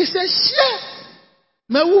 He said, shit.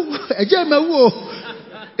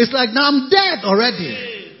 It's like now I'm dead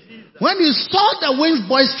already. When he saw the winds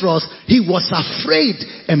boisterous, he was afraid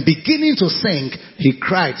and beginning to sink, he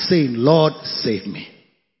cried saying, Lord, save me.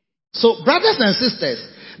 So brothers and sisters,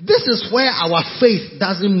 this is where our faith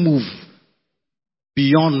doesn't move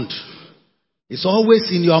beyond. It's always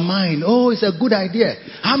in your mind. Oh, it's a good idea.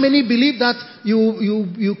 How many believe that you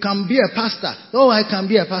can be a pastor? Oh, I can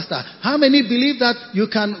be a pastor. How many believe that you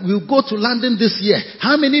go to London this year?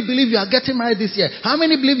 How many believe you are getting married this year? How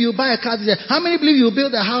many believe you buy a car this year? How many believe you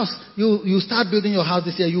build a house? You start building your house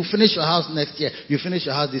this year. You finish your house next year. You finish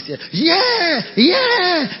your house this year. Yeah.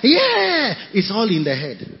 It's all in the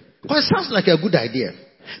head. But it sounds like a good idea.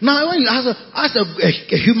 Now, when you ask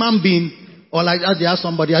a human being, or like as they ask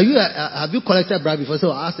somebody, have you collected bribe before?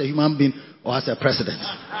 So ask a human being or ask a president.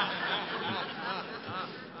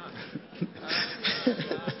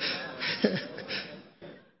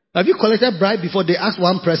 Have you collected bribe before? They asked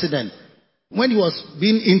one president. When he was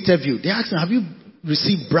being interviewed, they asked him, have you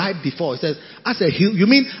received bribe before? He says, you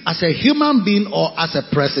mean as a human being or as a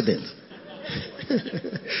president?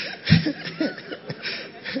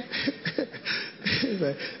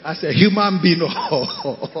 As a human being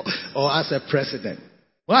or as a president.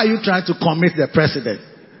 Why are you trying to commit the president?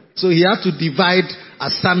 So he had to divide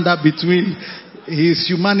asunder between his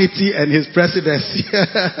humanity and his presidency.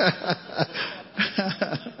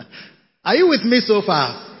 Are you with me so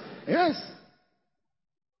far? Yes.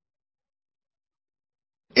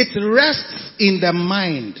 It rests in the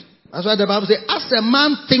mind. That's why the Bible says, as a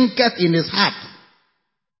man thinketh in his heart,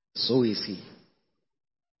 so is he.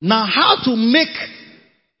 Now, how to make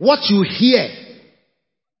what you hear,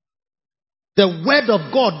 the word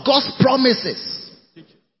of God, God's promises,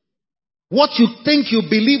 what you think you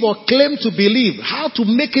believe or claim to believe, how to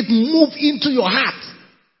make it move into your heart,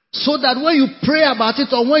 so that when you pray about it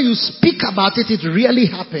or when you speak about it, it really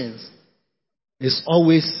happens. It's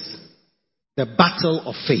always the battle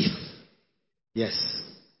of faith. Yes.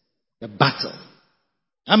 The battle.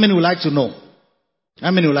 How many would like to know?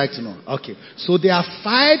 How many would like to know? Okay. So there are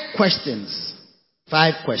 5 questions.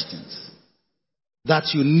 5 questions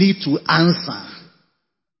that you need to answer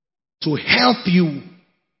to help you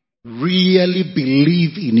really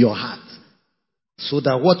believe in your heart, so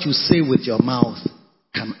that what you say with your mouth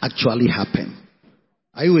can actually happen.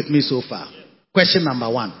 Are you with me so far? Question number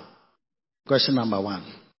 1. Question number 1.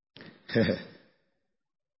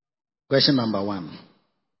 Question number 1.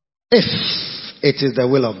 If it is the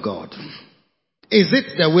will of God. Is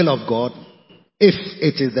it the will of God? If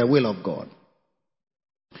it is the will of God.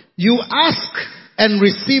 You ask and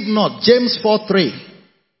receive not. James 4:3.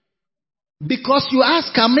 Because you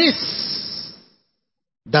ask amiss,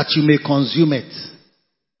 that you may consume it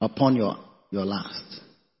upon your last.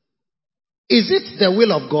 Is it the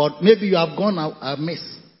will of God? Maybe you have gone amiss.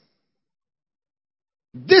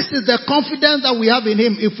 This is the confidence that we have in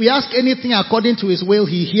him. If we ask anything according to his will,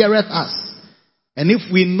 he heareth us. And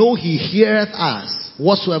if we know he heareth us,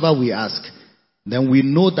 whatsoever we ask, then we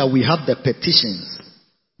know that we have the petitions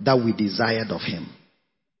that we desired of him.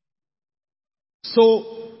 So,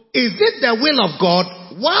 is it the will of God?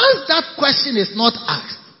 Once that question is not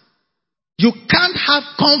asked, you can't have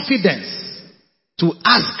confidence to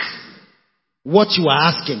ask what you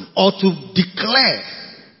are asking or to declare.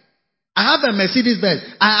 I have a Mercedes Benz.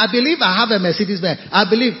 I believe I have a Mercedes Benz. I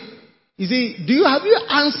believe. You see, have you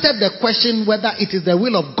answered the question whether it is the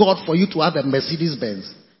will of God for you to have a Mercedes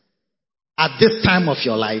Benz at this time of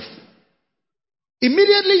your life?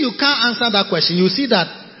 Immediately you can't answer that question. You see that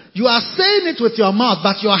you are saying it with your mouth,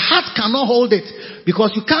 but your heart cannot hold it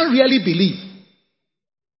because you can't really believe.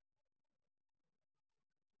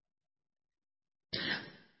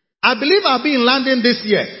 I believe I'll be in London this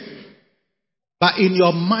year. But in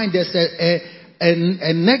your mind there's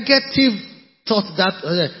a negative thought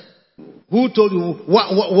that who told you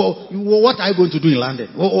what are you going to do in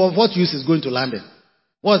London? What use is going to London?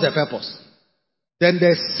 What's the purpose? Then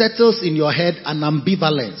there settles in your head an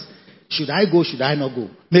ambivalence. Should I go? Should I not go?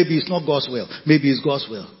 Maybe it's not God's will. Maybe it's God's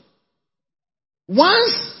will.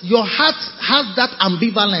 Once your heart has that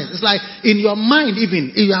ambivalence, it's like in your mind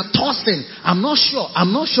even, if you are tossing, I'm not sure,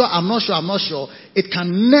 it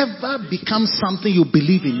can never become something you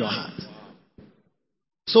believe in your heart.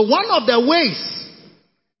 So one of the ways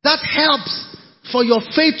that helps for your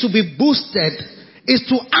faith to be boosted is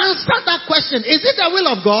to answer that question. Is it the will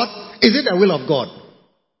of God? Is it the will of God?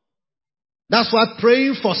 That's why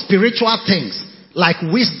praying for spiritual things like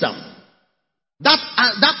wisdom,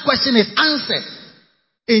 that question is answered.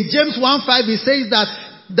 In James 1:5 it says that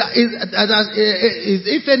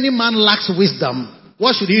if any man lacks wisdom,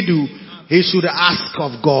 what should he do? He should ask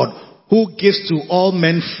of God, who gives to all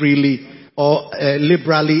men freely or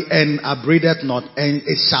liberally and upbraideth not, and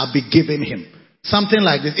it shall be given him. Something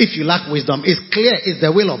like this. If you lack wisdom, it's clear it's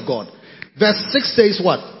the will of God. Verse 6 says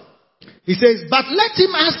what? He says, but let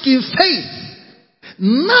him ask in faith,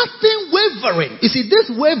 nothing wavering. You see,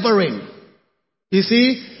 this wavering, you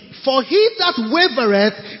see, for he that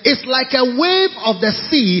wavereth is like a wave of the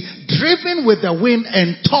sea, driven with the wind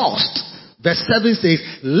and tossed. Verse 7 says,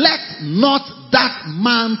 let not that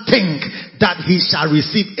man think that he shall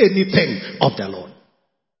receive anything of the Lord.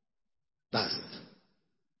 That's it.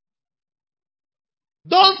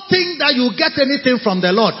 Don't think that you get anything from the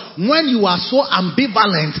Lord when you are so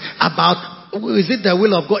ambivalent about, is it the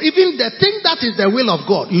will of God? Even the thing that is the will of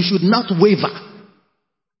God, you should not waver.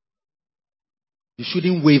 You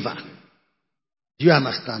shouldn't waver. Do you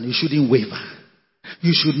understand? You shouldn't waver.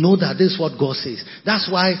 You should know that this is what God says. That's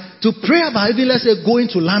why to pray about, even let's say going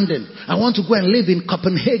to London, I want to go and live in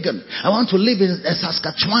Copenhagen. I want to live in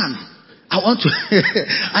Saskatchewan. I want to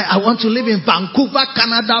I want to live in Vancouver,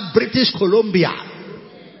 Canada, British Columbia.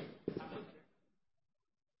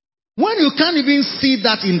 When you can't even see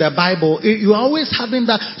that in the Bible, you're always having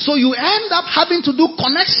that. So you end up having to do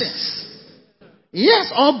connections.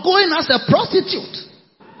 Yes, or going as a prostitute.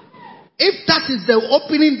 If that is the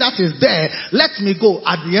opening that is there, let me go.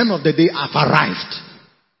 At the end of the day, I've arrived.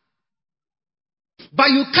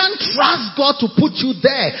 But you can't trust God to put you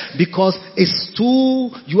there because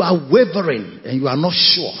you are wavering and you are not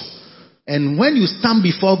sure. And when you stand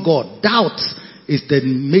before God, doubt is the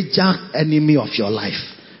major enemy of your life.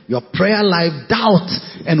 Your prayer life, doubt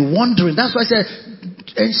and wondering. That's why I said,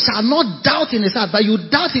 and shall not doubt in his heart, but you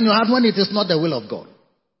doubt in your heart when it is not the will of God.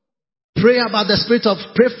 Pray for the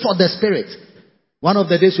Spirit. One of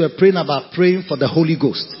the days we were praying for the Holy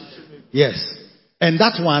Ghost. Yes. And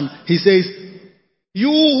that one, he says,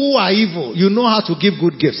 you who are evil, you know how to give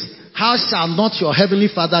good gifts. How shall not your heavenly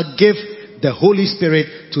Father give the Holy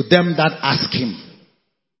Spirit to them that ask him?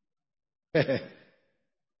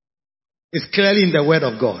 It's clearly in the word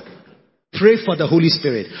of God. Pray for the Holy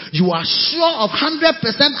Spirit. You are sure of 100%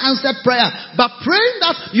 answered prayer. But praying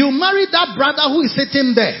that you marry that brother who is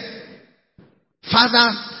sitting there.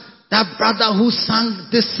 Father, that brother who sang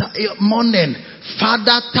this morning,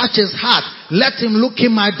 Father, touch his heart. Let him look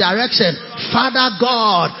in my direction. Father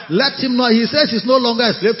God, let him know. He says he's no longer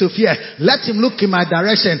a slave to fear. Let him look in my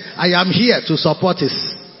direction. I am here to support his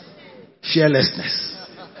fearlessness.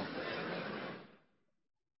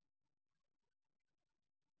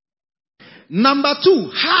 Number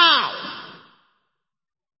 2,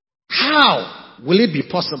 how will it be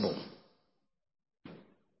possible?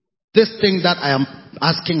 This thing that I am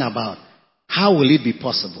asking about, how will it be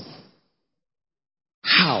possible?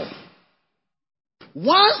 How?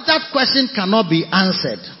 Once that question cannot be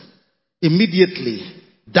answered, immediately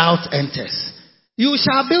doubt enters. You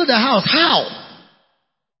shall build a house. How?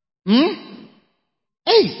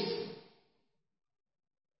 Hey.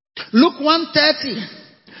 Luke 1:30.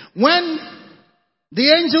 When the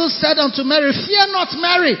angel said unto Mary, fear not,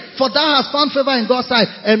 Mary, for thou hast found favor in God's sight.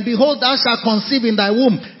 And behold, thou shalt conceive in thy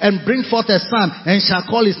womb and bring forth a son, and shall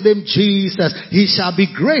call his name Jesus. He shall be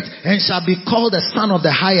great and shall be called the Son of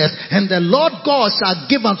the Highest. And the Lord God shall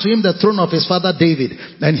give unto him the throne of his father David,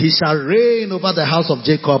 and he shall reign over the house of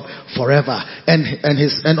Jacob forever.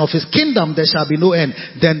 And of his kingdom there shall be no end.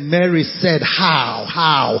 Then Mary said, How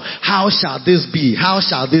shall this be? How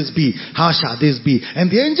shall this be? How shall this be? And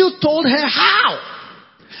the angel told her how.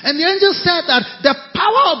 And the angel said that the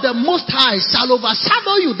power of the Most High shall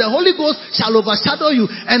overshadow you. The Holy Ghost shall overshadow you.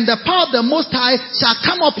 And the power of the Most High shall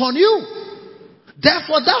come upon you.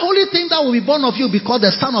 Therefore, that holy thing that will be born of you be called the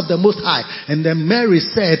Son of the Most High. And then Mary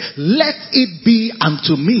said, let it be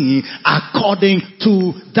unto me according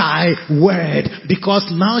to thy word. Because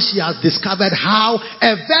now she has discovered how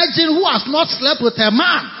a virgin who has not slept with a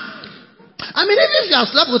man. I mean, even if you have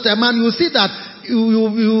slept with a man, you will see that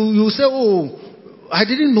you say, oh, I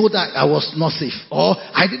didn't know that I was not safe. Or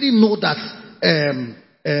I didn't know that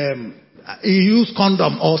he used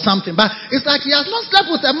condom or something. But it's like he has not slept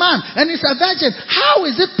with a man and he's a virgin. How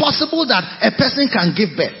is it possible that a person can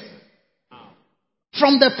give birth?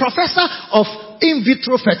 From the professor of in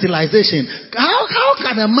vitro fertilization, how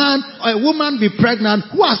can a man or a woman be pregnant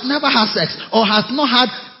who has never had sex or has not had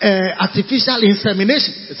artificial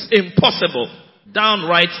insemination? It's impossible.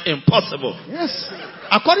 Downright impossible. Yes.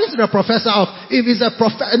 According to the professor if he's a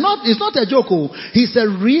it's not a joke. He's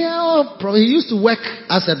a real, he used to work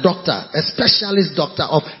as a doctor, a specialist doctor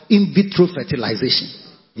of in vitro fertilization.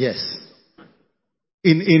 Yes.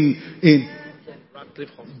 In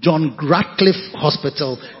John Radcliffe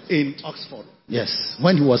Hospital in Oxford. Yes.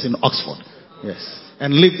 When he was in Oxford. Yes.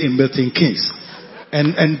 And lived in Milton Keynes.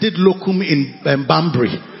 And did locum in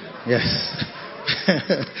Banbury. Yes.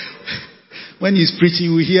 When he's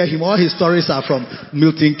preaching, you hear him. All his stories are from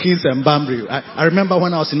Milton Keynes and Banbury. I remember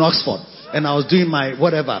when I was in Oxford and I was doing my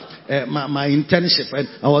my internship, and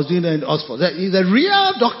I was doing it in Oxford. He's a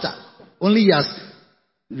real doctor. Only he has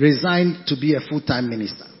resigned to be a full-time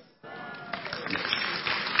minister.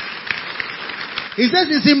 He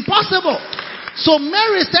says it's impossible. So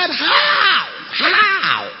Mary said, How?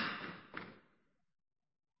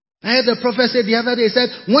 I heard the prophet say the other day, he said,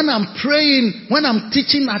 when I'm praying, when I'm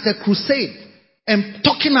teaching at a crusade, and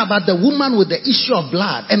talking about the woman with the issue of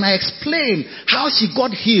blood, and I explained how she got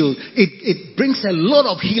healed, it brings a lot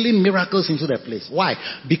of healing miracles into the place. Why?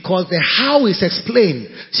 Because the how is explained.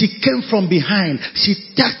 She came from behind. She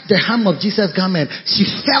touched the hem of Jesus' garment. She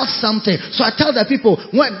felt something. So I tell the people,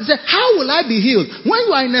 when they say, how will I be healed? When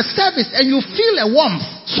you are in a service and you feel a warmth,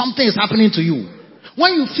 something is happening to you.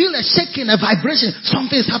 When you feel a shaking, a vibration,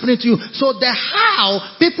 something is happening to you. So the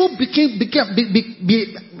how, people are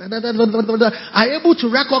able to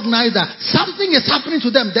recognize that something is happening to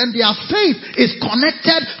them. Then their faith is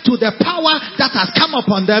connected to the power that has come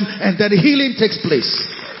upon them, and then healing takes place.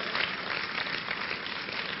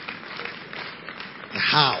 The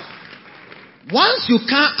how. Once you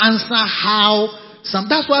can't answer how,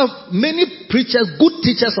 that's why many preachers, good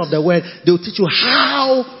teachers of the word, they'll teach you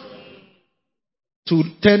how to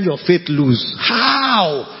turn your faith loose.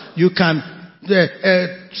 How you can,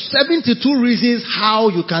 72 reasons how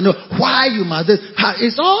you can know, why you must.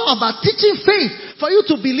 It's all about teaching faith. For you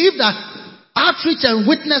to believe that outreach and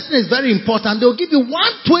witnessing is very important, they'll give you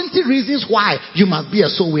 120 reasons why you must be a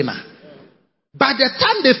soul winner. By the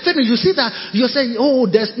time they finish, you see that you're saying, oh,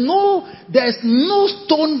 there's no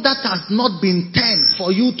stone that has not been turned for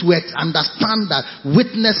you to understand that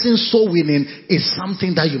witnessing soul winning is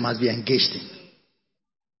something that you must be engaged in.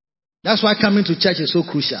 That's why coming to church is so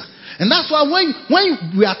crucial. And that's why when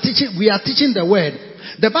we are teaching the word,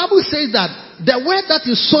 the Bible says that the word that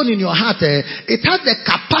is sown in your heart, it has the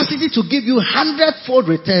capacity to give you 100-fold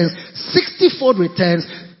returns, 60-fold returns,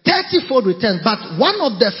 30-fold returns. But one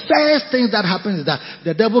of the first things that happens is that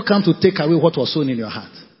the devil comes to take away what was sown in your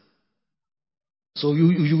heart. So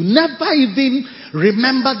you never even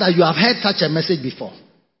remember that you have heard such a message before.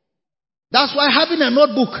 That's why having a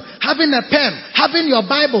notebook, having a pen, having your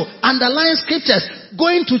Bible, underlying scriptures,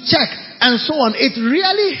 going to check, and so on, it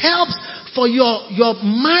really helps for your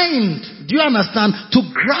mind, do you understand, to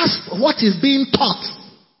grasp what is being taught.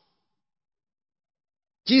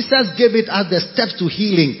 Jesus gave it as the steps to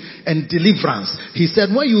healing and deliverance. He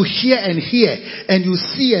said, when you hear and hear, and you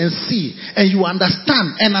see and see, and you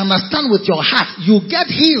understand and understand with your heart, you get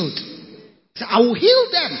healed. So I will heal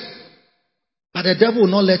them. But the devil will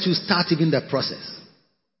not let you start even the process.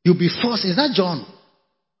 You'll be forced. Is that John?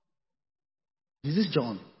 Is this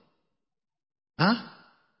John? Huh?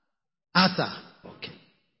 Arthur. Okay.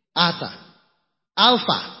 Arthur.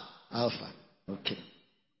 Alpha. Okay.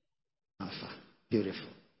 Alpha. Beautiful.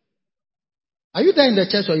 Are you there in the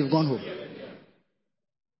church or you've gone home?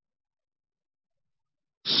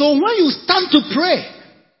 So when you stand to pray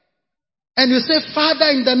and you say, Father,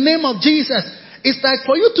 in the name of Jesus, it's like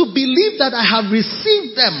for you to believe that I have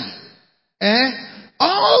received them.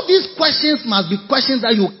 All these questions must be questions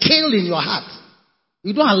that you kill in your heart.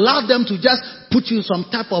 You don't allow them to just put you in some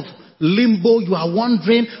type of limbo. You are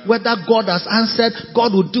wondering whether God has answered.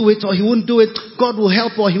 God will do it or he won't do it. God will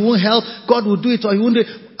help or he won't help. God will do it or he won't do it.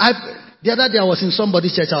 The other day I was in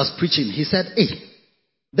somebody's church. I was preaching. He said, hey,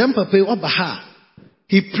 them papa obaha.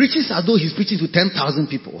 He preaches as though he's preaching to 10,000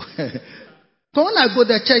 people. So when I go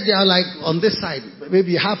to the church, they are like on this side,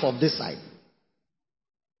 maybe half of this side.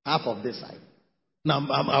 Half of this side. Now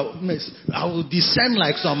I will descend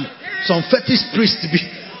like some fetish priest to be.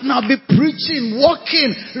 Now be preaching,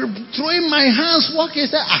 walking, throwing my hands, walking.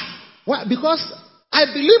 Say, why? Because I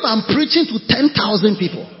believe I'm preaching to 10,000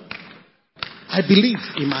 people. I believe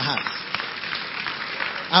in my heart.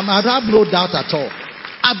 I have no doubt at all.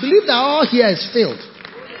 I believe that all here is filled.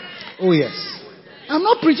 Oh yes. I'm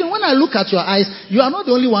not preaching. When I look at your eyes, you are not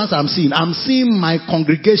the only ones I'm seeing. I'm seeing my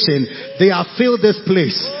congregation. They have filled this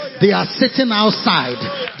place. They are sitting outside.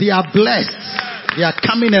 They are blessed. They are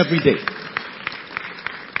coming every day.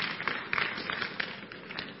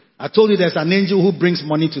 I told you there's an angel who brings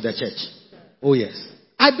money to the church. Oh yes.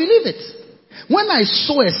 I believe it. When I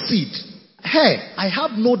sow a seed, I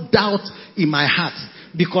have no doubt in my heart,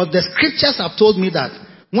 because the scriptures have told me that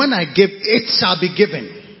when I give, it shall be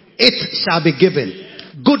given. It shall be given.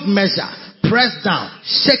 Good measure, pressed down,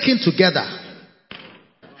 shaken together.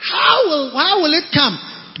 How will it come?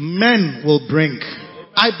 Men will bring.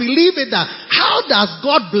 I believe it that. How does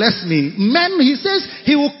God bless me? Men, he says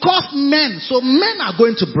he will cause men. So men are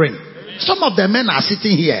going to bring. Some of the men are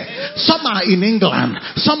sitting here. Some are in England.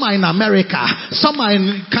 Some are in America. Some are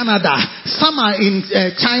in Canada. Some are in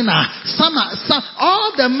China.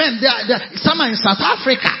 All the men, some are in South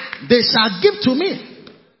Africa. They shall give to me.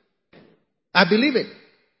 I believe it.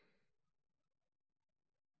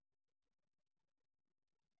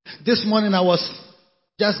 This morning I was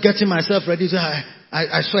just getting myself ready.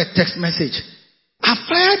 I saw a text message. I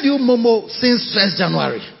fired you, Momo, since 1st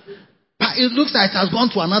January. But it looks like it has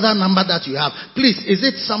gone to another number that you have. Please, is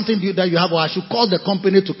it something that you have, or I should call the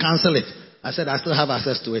company to cancel it? I said, I still have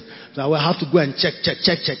access to it. So I will have to go and check.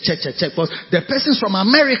 Because the person's from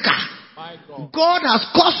America. God has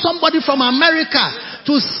caused somebody from America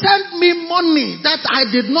to send me money that I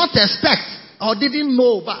did not expect or didn't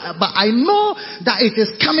know. But I know that it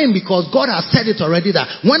is coming because God has said it already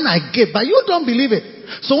that when I give, but you don't believe it.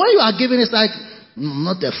 So when you are giving, it's like, I'm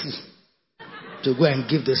not a fool to go and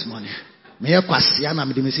give this money. I'm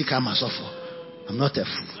not a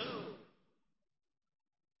fool.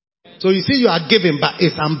 So you see, you are giving, but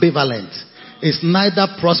it's ambivalent. It's neither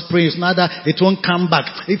prospering, it won't come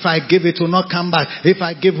back. If I give, it will not come back. If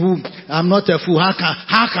I give who, I'm not a fool.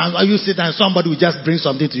 How can you sit and somebody will just bring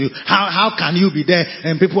something to you? How can you be there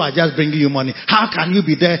and people are just bringing you money? How can you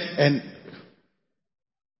be there and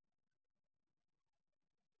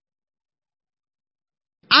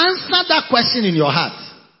answer that question in your heart?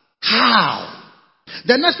 How?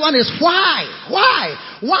 The next one is why? Why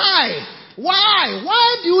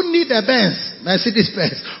do you need a Benz? Mercedes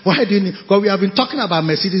Benz. Why do you need? Because we have been talking about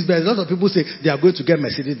Mercedes Benz. A lot of people say they are going to get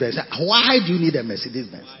Mercedes Benz. Why do you need a Mercedes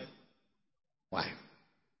Benz? Why?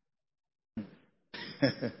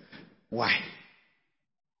 Why?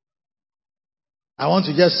 I want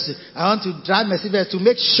to drive Mercedes Benz to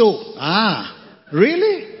make show.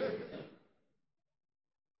 Really?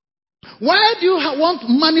 Why do you want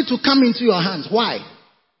money to come into your hands? Why?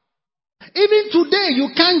 Even today, you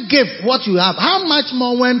can't give what you have. How much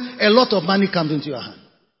more when a lot of money comes into your hand?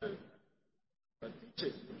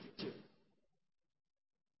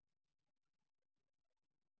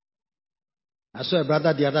 I saw a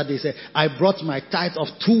brother the other day say, I brought my tithe of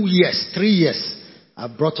 2 years, 3 years. I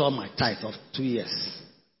brought all my tithe of 2 years.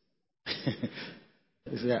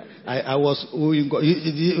 I was,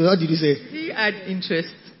 what did he say? He add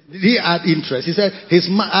interest. Did he add interest? He said,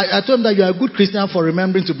 I told him that you are a good Christian for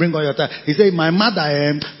remembering to bring all your tithe. He said, my mother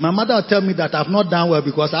will tell me that I've not done well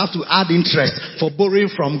because I have to add interest for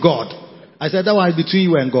borrowing from God. I said, that one is between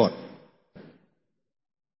you and God.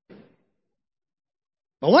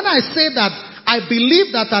 But when I say that, I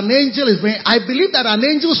believe that an angel I believe that an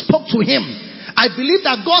angel spoke to him. I believe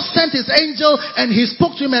that God sent his angel and he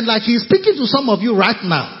spoke to him, and like he's speaking to some of you right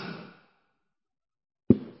now.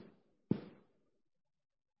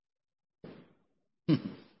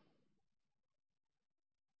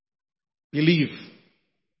 Believe.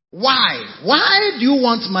 Why? Why do you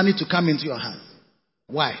want money to come into your hands?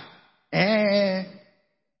 Why?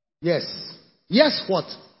 Yes. Yes, what?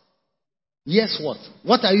 Yes, what?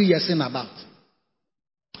 What are you yesing about?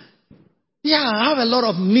 Yeah, I have a lot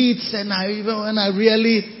of needs, and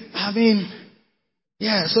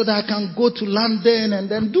so that I can go to London and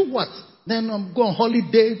then do what? Then go on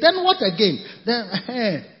holiday. Then what again?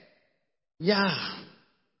 Then, yeah.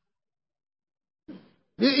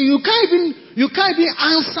 You can't even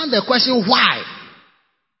answer the question why.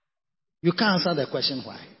 You can't answer the question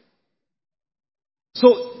why. So,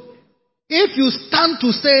 if you stand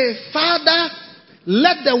to say, Father,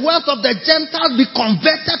 let the wealth of the Gentiles be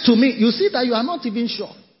converted to me, you see that you are not even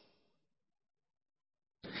sure.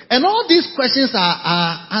 And all these questions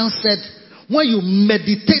are answered when you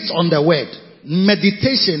meditate on the word.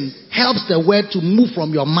 Meditation helps the word to move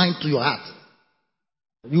from your mind to your heart.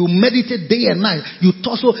 You meditate day and night. You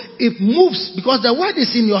talk, so it moves because the word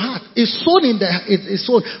is in your heart. It's sown it's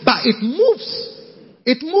sown, but it moves.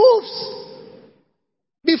 It moves.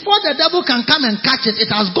 Before the devil can come and catch it,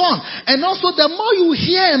 it has gone. And also, the more you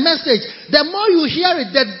hear a message, the more you hear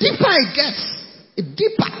it, the deeper it gets. It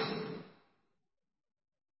deeper.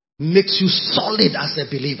 Makes you solid as a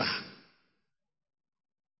believer.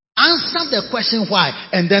 Answer the question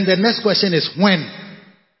why, and then the next question is when.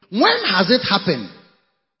 When has it happened?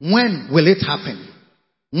 When will it happen?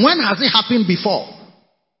 When has it happened before?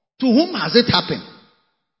 To whom has it happened?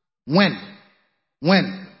 When?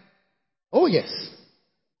 When? Oh yes.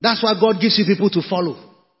 That's why God gives you people to follow.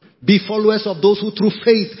 Be followers of those who through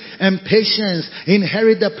faith and patience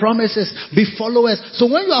inherit the promises. Be followers. So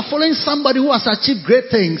when you are following somebody who has achieved great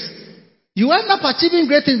things, you end up achieving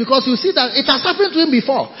great things because you see that it has happened to him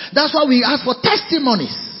before. That's why we ask for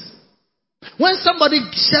testimonies. When somebody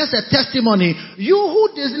shares a testimony, you who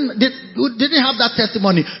didn't have that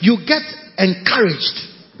testimony, you get encouraged.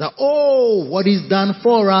 That, what is done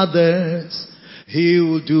for others, He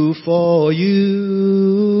will do for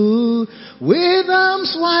you. With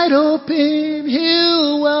arms wide open,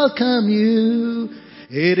 He'll welcome you.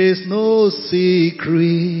 It is no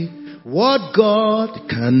secret what God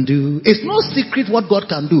can do. It's no secret what God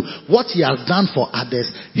can do. What He has done for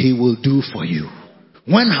others, He will do for you.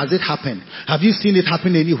 When has it happened? Have you seen it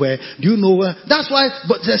happen anywhere? Do you know where? That's why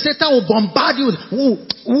Satan will bombard you.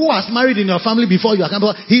 Who has married in your family before you are coming?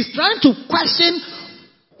 He's trying to question,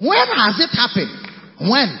 when has it happened?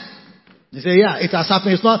 When? They say, yeah, it has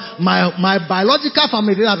happened. It's not my biological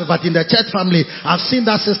family, but in the church family, I've seen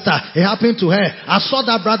that sister. It happened to her. I saw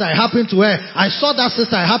that brother. It happened to her. I saw that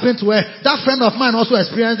sister. It happened to her. That friend of mine also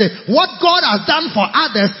experienced it. What God has done for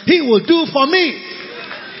others, He will do for me.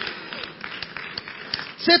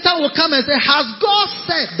 Satan will come and say, has God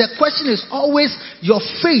said? The question is always your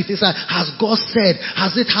faith. It's like, has God said?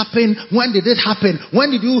 Has it happened? When did it happen?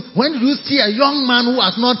 When did you see a young man who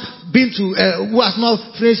has not finished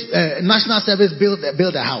national service build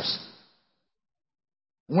a house?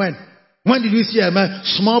 When did you see a man,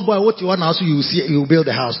 small boy, what you want also you build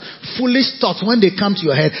a house? Foolish thoughts, when they come to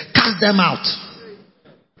your head, cast them out.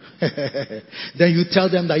 Then you tell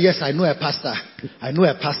them that, yes, I know a pastor.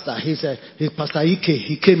 He's Pastor Ike.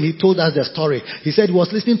 He came, he told us the story. He said he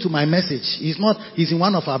was listening to my message. He's in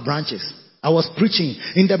one of our branches. I was preaching.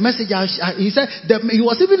 In the message, he said he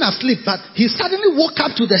was even asleep, but he suddenly woke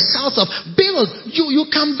up to the shouts of, build, you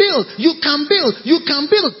can build, you can build, you can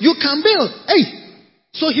build, you can build. Hey!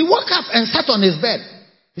 So he woke up and sat on his bed.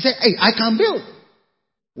 He said, hey, I can build.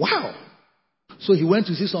 Wow. So he went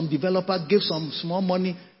to see some developer, gave some small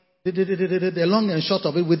money. The long and short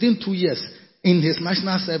of it, within 2 years, in his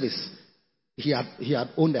national service, he had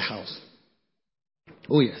owned a house.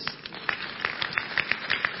 Oh yes.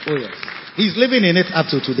 Oh yes. He's living in it up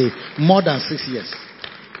to today. More than 6 years.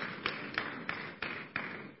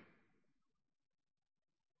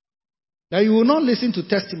 Now you will not listen to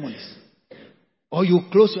testimonies. Or you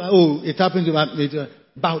close your eyes, oh, it happened to me.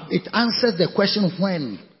 But it answers the question of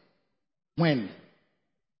when.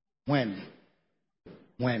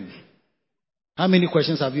 How many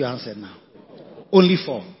questions have you answered now? Only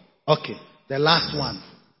 4. Okay. The last one.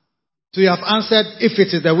 So you have answered if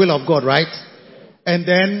it is the will of God, right? And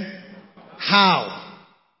then how?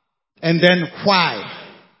 And then why?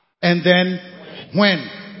 And then when?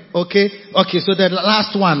 Okay? Okay, so the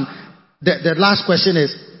last one, the last question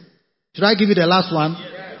is, should I give you the last one?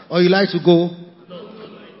 Yes. Or you like to go?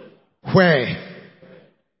 No. Where?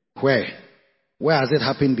 Where has it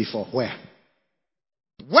happened before? Where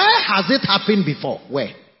has it happened before?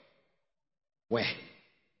 Where?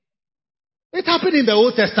 It happened in the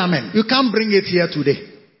Old Testament. You can't bring it here today.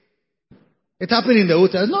 It happened in the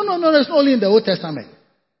Old Testament. No, it's not only in the Old Testament.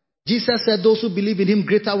 Jesus said those who believe in him,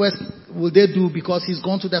 greater works will they do because he's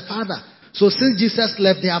gone to the Father. So since Jesus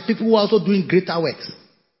left, there are people who are also doing greater works.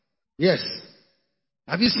 Yes.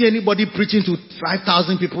 Have you seen anybody preaching to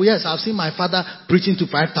 5,000 people? Yes, I've seen my father preaching to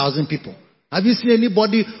 5,000 people. Have you seen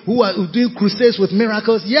anybody who are doing crusades with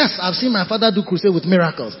miracles? Yes, I've seen my father do crusades with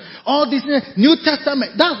miracles. All these New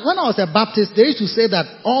Testament. That when I was a Baptist, they used to say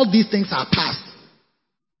that all these things are past.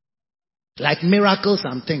 Like miracles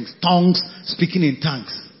and things, tongues, speaking in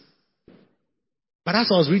tongues. But as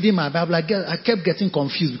I was reading my Bible, I kept getting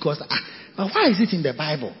confused because, but why is it in the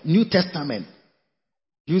Bible? New Testament.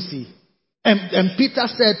 You see. And Peter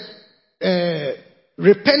said,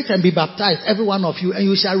 repent and be baptized, every one of you, and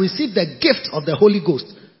you shall receive the gift of the Holy Ghost.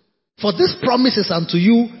 For this promise is unto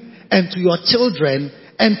you and to your children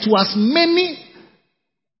and to as many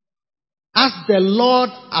as the Lord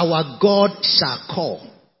our God shall call.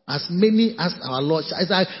 As many as our Lord shall. It's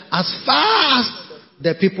like, as far as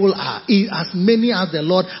the people are, as many as the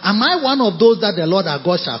Lord. Am I one of those that the Lord our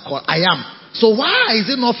God shall call? I am. So why is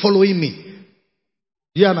it not following me?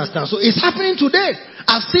 You understand? So it's happening today.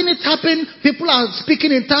 I've seen it happen. People are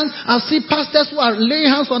speaking in tongues. I've seen pastors who are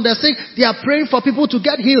laying hands on the sick. They are praying for people to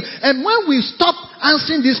get healed. And when we stop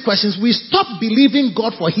answering these questions, we stop believing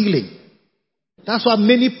God for healing. That's why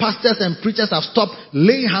many pastors and preachers have stopped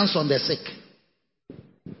laying hands on the sick.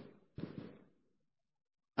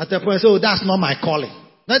 At the point, oh, that's not my calling.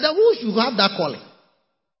 Now, who should have that calling?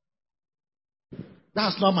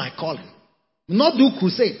 That's not my calling. Not do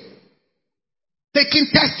crusade. Taking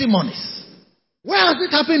testimonies. Where has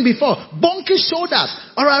it happened before? Bonke's shoulders.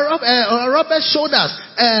 Or Robert's shoulders.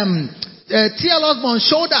 T.L. Osborne's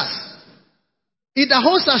shoulders.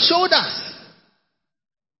 Idahosa's shoulders.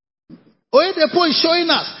 Oyedepo is showing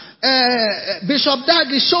us. Bishop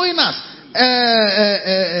Dag is showing us.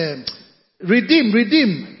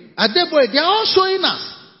 Redeem. Adeboye, they are all showing us.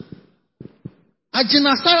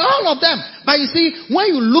 Ajinasai, all of them. But you see, when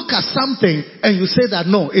you look at something and you say that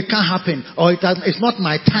no, it can't happen, or it's not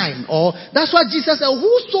my time, or that's why Jesus said,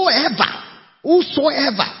 whosoever,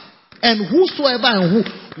 and whensoever,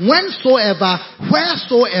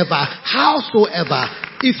 wheresoever, howsoever,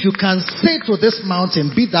 if you can say to this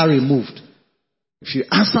mountain, be thou removed. If you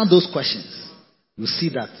answer those questions, you see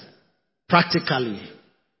that practically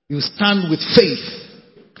you stand with faith.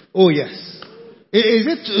 Oh yes. Is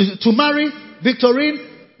it to marry? Victorine,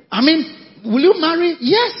 will you marry?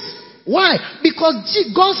 Yes. Why? Because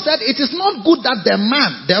God said it is not good that the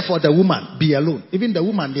man, therefore the woman, be alone. Even the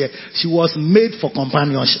woman there, she was made for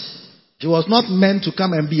companionship. She was not meant to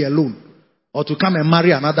come and be alone or to come and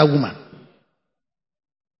marry another woman.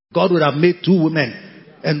 God would have made 2 women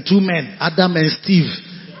and 2 men, Adam and Steve.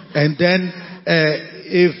 And then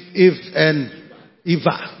Eve and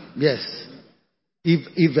Eva. Yes.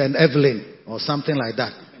 Eve and Evelyn or something like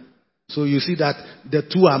that. So you see that the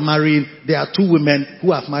two are married. There are two women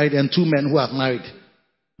who have married and two men who have married.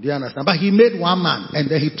 Do you understand? But he made one man and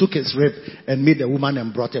then he took his rib and made the woman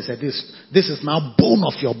and brought her. Said, this is now bone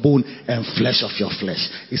of your bone and flesh of your flesh.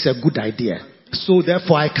 It's a good idea. So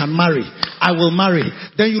therefore I can marry. I will marry.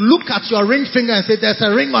 Then you look at your ring finger and say, there's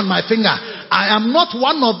a ring on my finger. I am not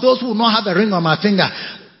one of those who will not have a ring on my finger.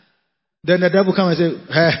 Then the devil comes and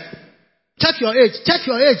say, hey, check your age. Check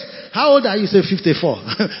your age. How old are you? Say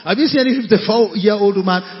 54. Have you seen any 54-year-old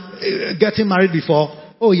woman getting married before?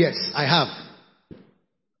 Oh yes, I have.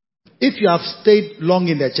 If you have stayed long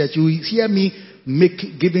in the church, you will hear me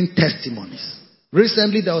giving testimonies.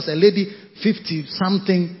 Recently, there was a lady,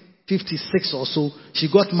 50-something, 56 or so. She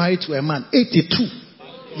got married to a man, 82.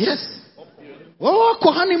 Yes. Oh,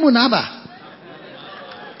 honeymoon aba.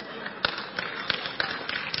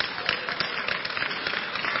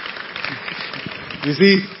 You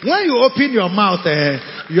see, when you open your mouth,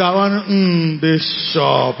 you are on,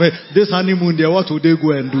 Bishop, this honeymoon there, what would they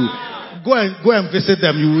go and do? Go and visit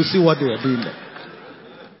them. You will see what they are doing there.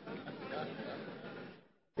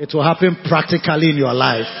 It will happen practically in your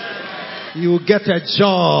life. You will get a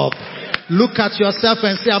job. Look at yourself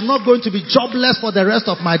and say, I'm not going to be jobless for the rest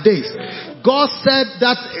of my days. God said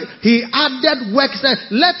that he added work. Said,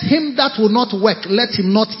 let him that will not work, let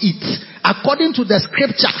him not eat. According to the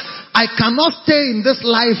scripture, I cannot stay in this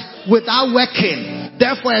life without working.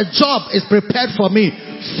 Therefore, a job is prepared for me.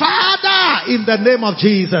 Father, in the name of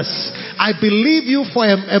Jesus, I believe you for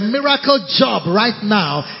a miracle job right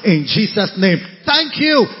now in Jesus' name. Thank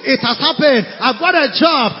you. It has happened. I've got a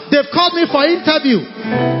job. They've called me for interview.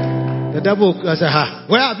 The devil said,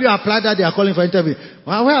 where have you applied that they are calling for interview?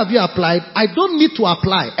 Well, where have you applied? I don't need to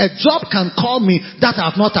apply. A job can call me that I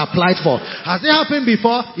have not applied for. Has it happened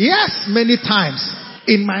before? Yes, many times.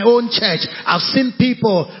 In my own church, I've seen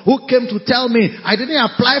people who came to tell me, I didn't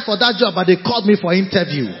apply for that job, but they called me for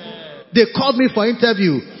interview. They called me for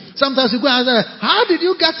interview. Sometimes you go and say, how did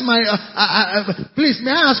you get my, please,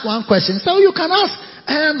 may I ask one question? So you can ask,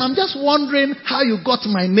 I'm just wondering how you got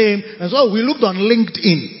my name. And so we looked on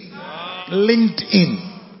LinkedIn.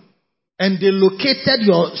 And they located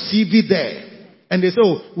your CV there. And they said,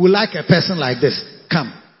 oh, we like a person like this.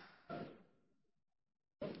 Come.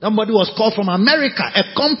 Somebody was called from America,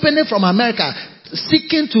 a company from America,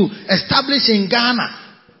 seeking to establish in Ghana.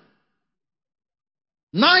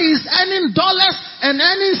 Now he's earning dollars and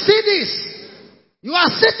earning cedis. You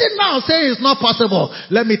are sitting now saying it's not possible.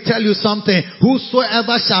 Let me tell you something.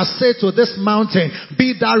 Whosoever shall say to this mountain,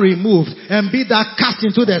 be thou removed and be thou cast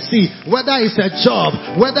into the sea. Whether it's a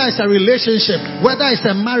job, whether it's a relationship, whether it's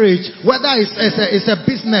a marriage, whether it's a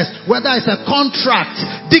business, whether it's a contract,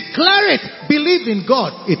 declare it. Believe in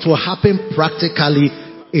God. It will happen practically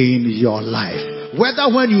in your life. Whether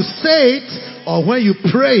when you say it or when you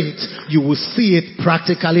pray it, you will see it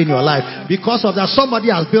practically in your life. Because of that,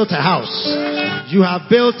 somebody has built a house. You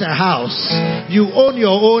have built a house. You own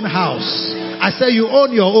your own house. I say you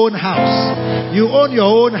own your own house. You own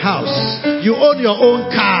your own house. You own your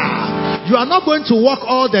own car. You are not going to walk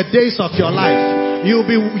all the days of your life. You'll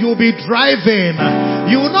be driving.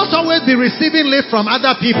 You will not always be receiving lift from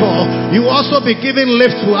other people. You will also be giving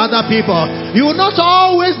lift to other people. You will not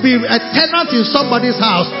always be a tenant in somebody's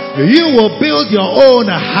house. You will build your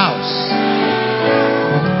own house.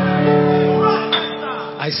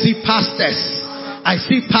 I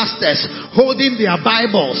see pastors holding their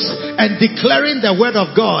Bibles and declaring the word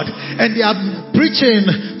of God, and they are preaching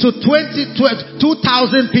to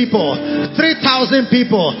 2,000 people, 3,000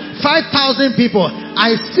 people, 5,000 people.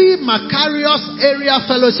 I see Makarios area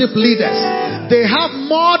fellowship leaders. They have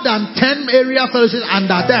more than 10 area fellowships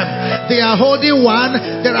under them. They are holding one.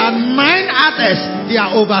 There are 9 others they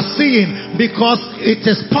are overseeing, because it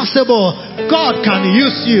is possible. God can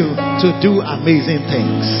use you to do amazing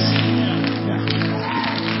things.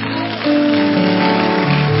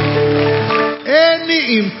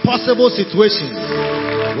 Any impossible situation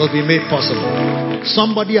will be made possible.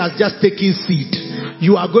 Somebody has just taken seed.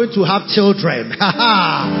 You are going to have children.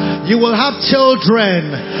 You will have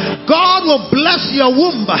children. God will bless your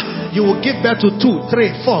womb. You will give birth to 2,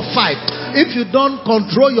 3, 4, 5. If you don't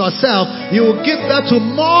control yourself, you will give birth to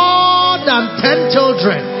more than 10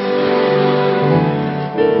 children.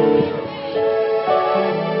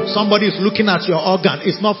 Somebody is looking at your organ.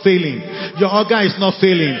 It's not failing. Your organ is not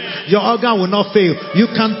failing. Your organ will not fail.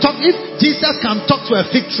 You can talk. If Jesus can talk to a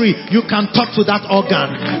fig tree, you can talk to that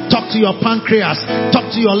organ. Talk to your pancreas.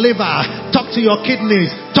 Talk to your liver. Talk to your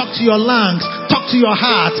kidneys. Talk to your lungs. Talk to to your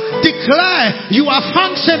heart. Declare you are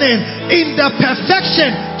functioning in the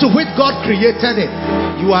perfection to which God created it.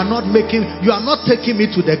 You are not taking me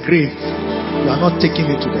to the grave. You are not taking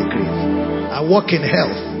me to the grave. I walk in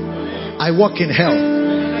health. I walk in health.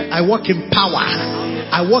 I walk in power.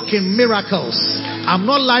 I walk in miracles. I'm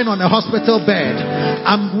not lying on a hospital bed.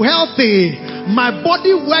 I'm healthy. My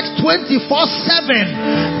body works 24/7.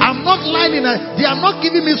 I'm not lying they are not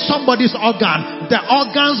giving me somebody's organ. The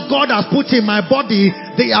organs God has put in my body,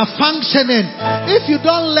 they are functioning. If you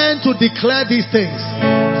don't learn to declare these things,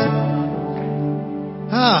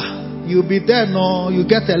 you'll be there. No, you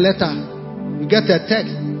get a letter. You get a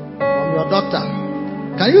text from your doctor.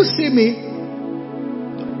 Can you see me?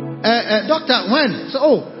 Doctor, when?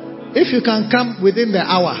 So, if you can come within the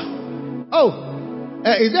hour.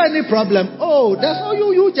 Is there any problem? There's no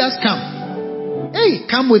you just come. Hey,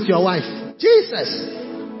 come with your wife. Jesus.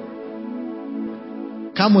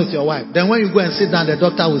 Come with your wife. Then when you go and sit down, the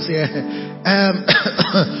doctor will say,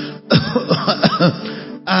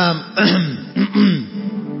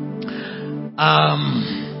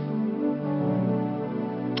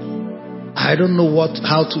 I don't know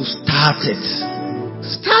how to start it.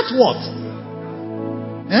 Start what?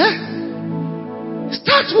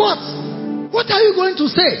 Start what? What are you going to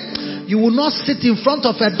say? You will not sit in front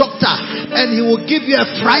of a doctor and he will give you a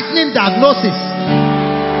frightening diagnosis.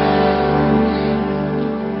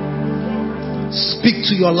 Speak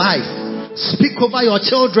to your life. Speak over your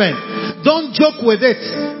children. Don't joke with it.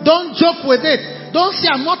 Don't joke with it. Don't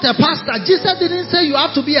say I'm not a pastor. Jesus didn't say you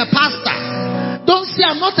have to be a pastor. Don't say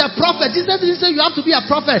I'm not a prophet. Jesus didn't say you have to be a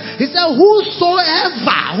prophet. He said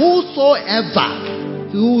whosoever.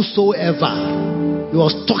 He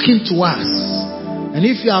was talking to us. And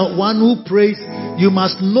if you are one who prays, you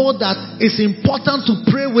must know that it's important to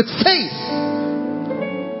pray with faith.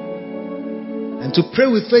 And to pray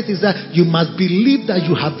with faith is that you must believe that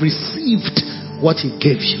you have received what he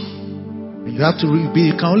gave you. And you have to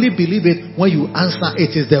you can only believe it when you answer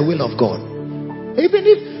it is the will of God. Even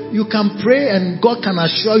if you can pray and God can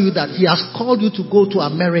assure you that he has called you to go to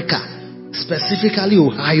America, specifically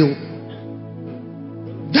Ohio.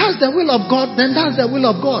 That's the will of God, then that's the will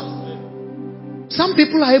of God. Some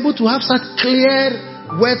people are able to have such clear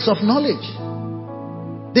words of knowledge.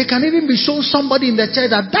 They can even be shown somebody in the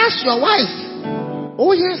church that's your wife.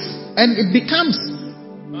 Oh yes. And it becomes.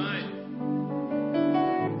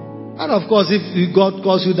 And of course, if God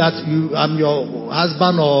calls you that I'm your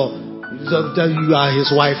husband or you are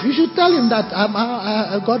his wife, you should tell him that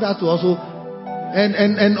God has to also.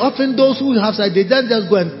 And often those who have said, they don't just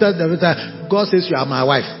go and tell them that God says you are my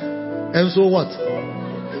wife. And so what?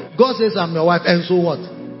 God says I'm your wife, and so what?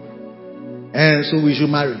 And so we should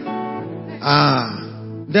marry.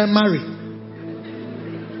 Then marry.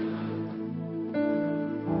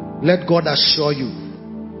 Let God assure you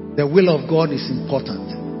the will of God is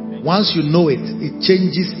important. Once you know it, it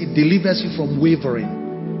changes, it delivers you from wavering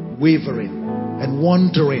and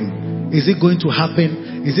wondering. Is it going to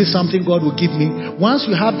happen? Is this something God will give me? Once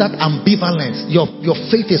you have that ambivalence, your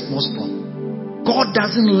faith is not strong. God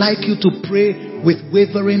doesn't like you to pray with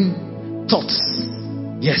wavering thoughts.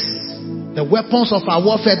 Yes. The weapons of our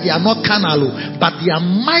warfare, they are not carnal, but they are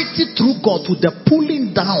mighty through God to the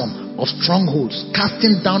pulling down of strongholds,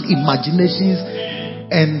 casting down imaginations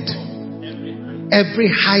and every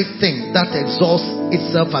high thing that exalts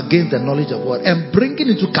itself against the knowledge of God, and bringing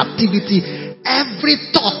into captivity every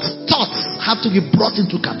thought. Thoughts have to be brought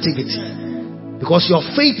into captivity because your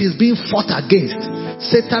faith is being fought against.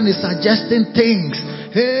 Satan is suggesting things.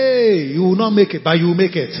 Hey, you will not make it, but you will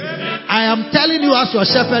make it. I am telling you as your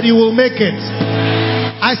shepherd, you will make it.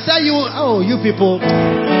 I say you will. Oh, you people.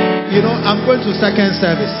 You know, I'm going to second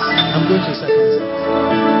service.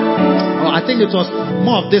 Oh, I think it was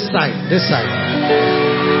more of this side.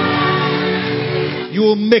 You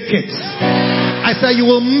will make it. I say you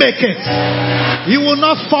will make it. You will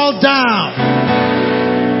not fall down.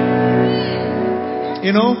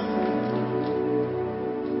 You know,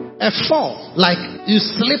 a fall, like you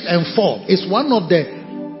slip and fall, is one of the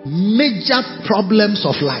major problems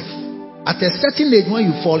of life. At a certain age, when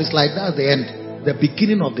you fall, it's like that's the end, the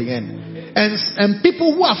beginning of the end. And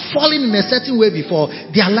people who are falling in a certain way before,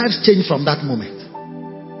 their lives change from that moment.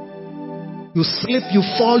 You slip, you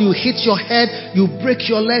fall, you hit your head, you break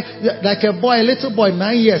your leg. Like a little boy,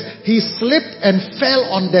 9 years, he slipped and fell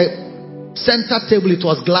on the center table. It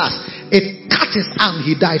was glass. It cut his arm.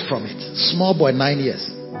 He died from it. Small boy, 9 years.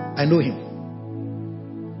 I know him.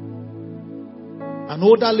 An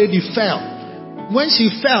older lady fell. When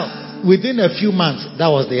she fell, within a few months,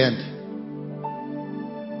 that was the end.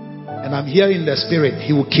 And I'm here in the spirit.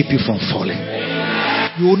 He will keep you from falling.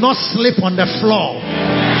 You will not sleep on the floor.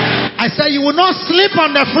 I said you will not sleep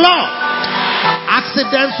on the floor.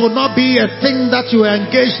 Accidents will not be a thing that you are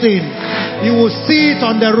engaged in. You will see it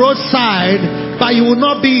on the roadside, but you will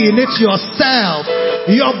not be in it yourself.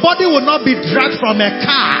 Your body will not be dragged from a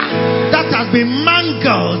car that has been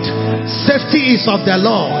mangled. Safety is of the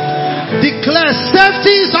Lord. Declare,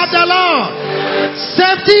 safety is of the Lord.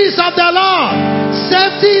 Safety is of the Lord.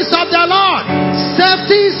 Safety is of the Lord.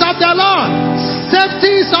 Safety is of the Lord.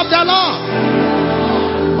 Safety is of the Lord.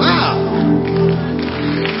 Wow.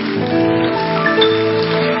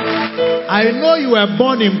 I know you were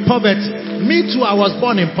born in poverty. Me too, I was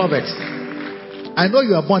born in poverty. I know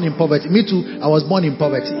you were born in poverty. Me too, I was born in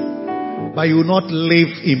poverty. But you will not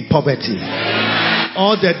live in poverty.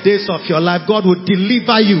 All the days of your life, God will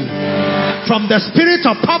deliver you from the spirit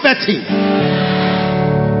of poverty.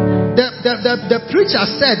 The preacher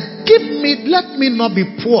said, let me not be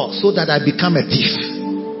poor so that I become a thief.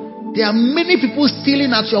 There are many people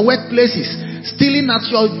stealing at your workplaces, stealing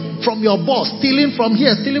from your boss, stealing from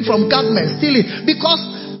here, stealing from government, stealing because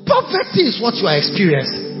poverty is what you are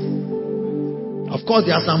experiencing. Of course,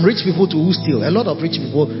 there are some rich people too who steal. A lot of rich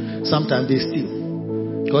people, sometimes they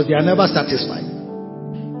steal because they are never satisfied.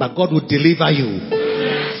 But God will deliver you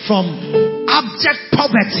from abject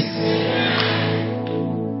poverty.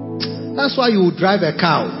 That's why you will drive a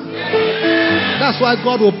cow. That's why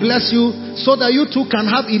God will bless you so that you too can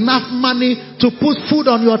have enough money to put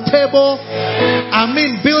food on your table.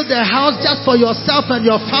 Build a house just for yourself and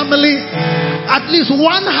your family. At least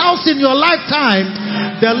one house in your lifetime.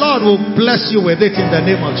 The Lord will bless you with it in the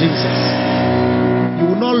name of Jesus.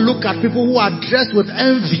 You will not look at people who are dressed with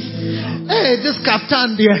envy. Hey, this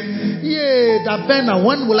kaftan there. Yeah, that banner.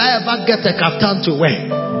 When will I ever get a kaftan to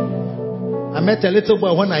wear? I met a little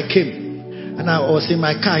boy when I came. And I was in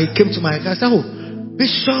my car. He came to my car. I said, "Oh,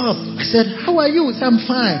 Bishop." I said, "How are you?" He said, "I'm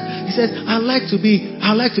fine." He said, I'd like to be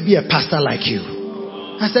a pastor like you."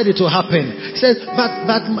 I said, "It will happen." He said, but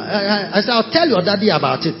I said, "I'll tell your daddy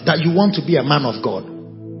about it, that you want to be a man of God."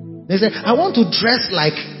 He said, "I want to dress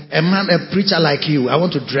like a preacher like you. I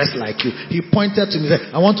want to dress like you." He pointed to me and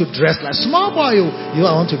said, "I want to dress like small boy. You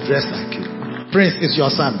I want to dress like you." Prince is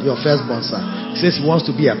your son, your firstborn son. He says he wants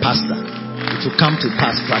to be a pastor. It will come to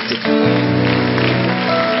pass practically.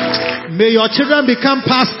 May your children become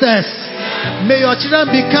pastors. May your children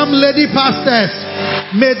become lady pastors.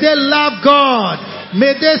 May they love God.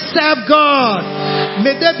 May they serve God.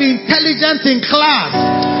 May they be intelligent in class.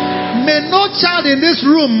 May no child in this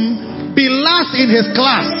room be last in his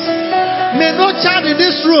class. May no child in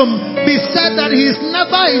this room be said that he is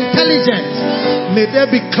never intelligent. May they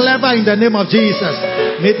be clever in the name of Jesus.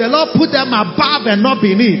 May the Lord put them above and not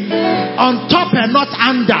beneath, on top and not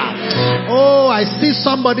under. Oh, I see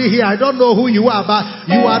somebody here. I don't know who you are, but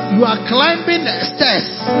you are climbing stairs.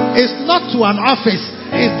 It's not to an office.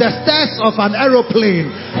 It's the stairs of an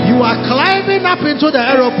aeroplane. You are climbing up into the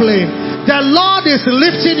aeroplane. The Lord is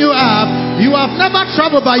lifting you up. You have never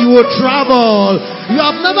traveled, but you will travel. You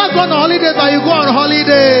have never gone on holidays, but you go on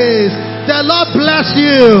holidays. The Lord bless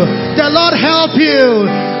you. The Lord help you.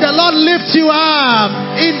 The Lord lift you up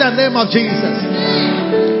in the name of Jesus.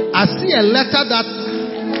 I see a letter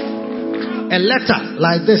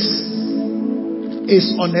like this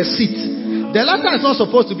is on a seat. The letter is not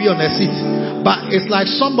supposed to be on a seat, but it's like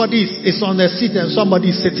somebody is on a seat and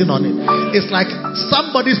somebody is sitting on it. It's like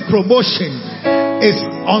somebody's promotion is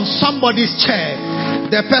on somebody's chair.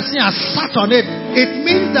 The person has sat on it. It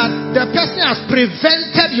means that the person has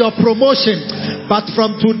prevented your promotion. But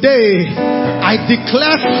from today, I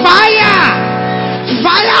declare fire!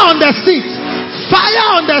 Fire on the seat!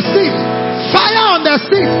 Fire on the seat! Fire on the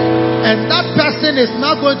seat! And that person is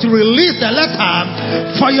now going to release the letter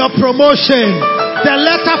for your promotion, the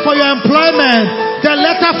letter for your employment, the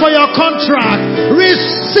letter for your contract.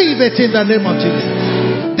 Receive it in the name of Jesus.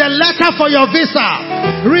 The letter for your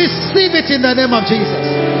visa, receive it in the name of Jesus.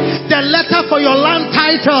 The letter for your land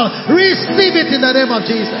title, receive it in the name of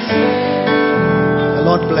Jesus. The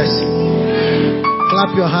Lord bless you.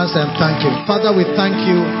 Clap your hands and thank Him. Father, we thank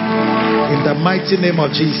you in the mighty name of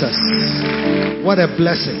Jesus. What a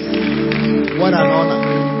blessing. What an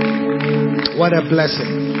honor. What a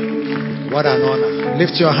blessing. What an honor.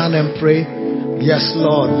 Lift your hand and pray. Yes,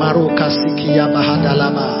 Lord.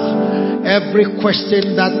 Every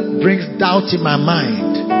question that brings doubt in my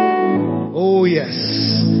mind. Oh, yes.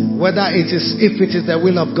 Whether it is, if it is the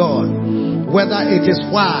will of God. Whether it is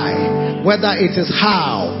why. whether it is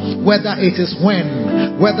how, whether it is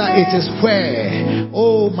when, whether it is where.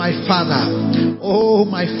 Oh my Father,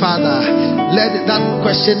 let that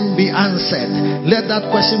question be answered. Let that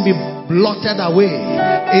question be blotted away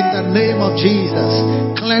in the name of Jesus.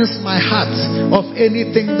 Cleanse my heart of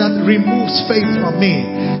anything that removes faith from me.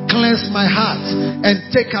 Cleanse my heart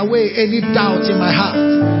and take away any doubt in my heart.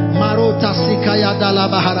 Marota sikaya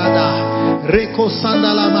dalabaharada, reko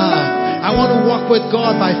sandalama. I want to walk with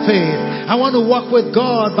God by faith. I want to walk with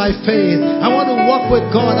God by faith. I want to walk with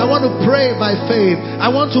God. I want to pray by faith. I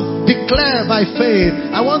want to declare by faith.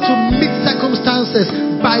 I want to meet circumstances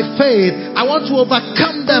by faith. I want to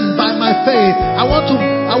overcome them by my faith. I want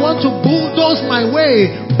to bulldoze my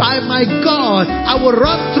way by my God. I will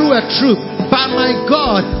run through a troop. By my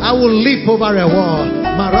God, I will leap over a wall.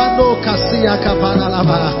 Marando Kasia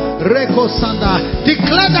Kapanalaba. Reko Sanda.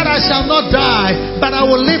 Declare that I shall not die, but I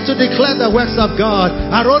will live to declare the works of God.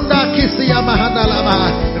 Aronda Kisia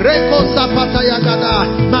Mahandalaba. Reko Sapata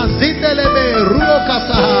Yagada. Mazindelebe Ruo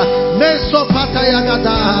Kasaha. Meso Pata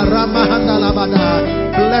Yagada.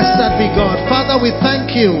 Ramahandalabada. Blessed be God. Father, we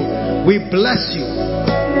thank you. We bless you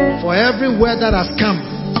for every word that has come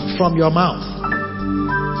from your mouth.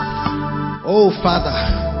 Oh Father,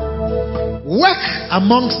 work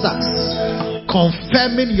amongst us,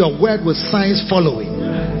 confirming your word with signs following,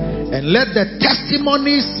 and let the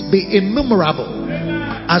testimonies be innumerable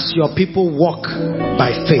as your people walk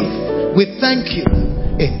by faith. We thank you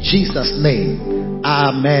in Jesus' name.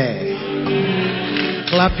 Amen.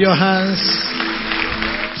 Clap your hands.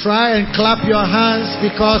 Try and clap your hands,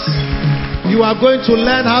 because you are going to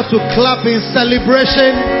learn how to clap in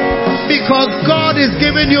celebration. Because God is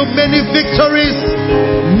giving you many victories,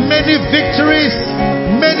 many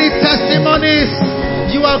testimonies.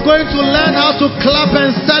 You are going to learn how to clap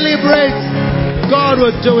and celebrate. God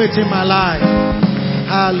will do it in my life.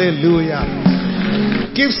 Hallelujah.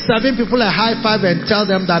 Give 7 people a high five and tell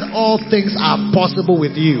them that all things are possible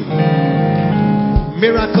with you.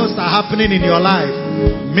 Miracles are happening in your life.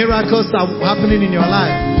 Miracles are happening in your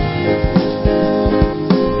life.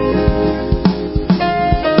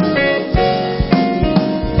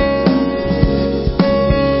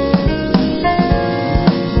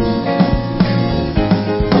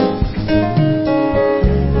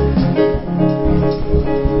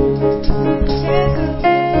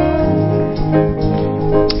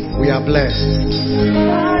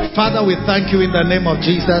 Blessed. Father, we thank you in the name of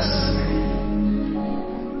Jesus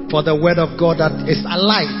for the word of God that is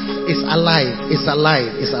alive, is alive, is alive,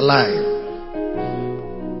 is alive.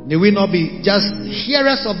 May we not be just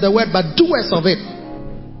hearers of the word, but doers of it,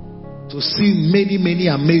 to see many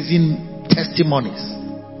amazing testimonies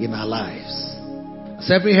in our lives.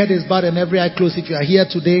 As every head is bowed and every eye closed, if you are here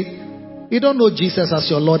today, you don't know Jesus as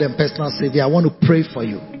your Lord and personal Savior, I want to pray for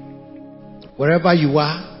you. Wherever you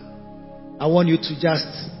are, I want you to just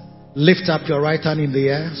lift up your right hand in the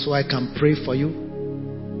air so I can pray for you.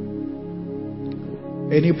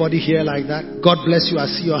 Anybody here like that? God bless you. I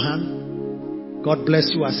see your hand. God bless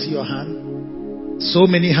you. I see your hand. So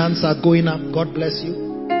many hands are going up. God bless you.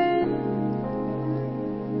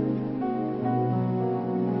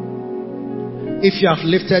 If you have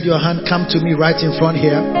lifted your hand, come to me right in front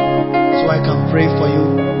here so I can pray for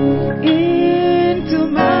you. Into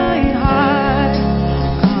my heart.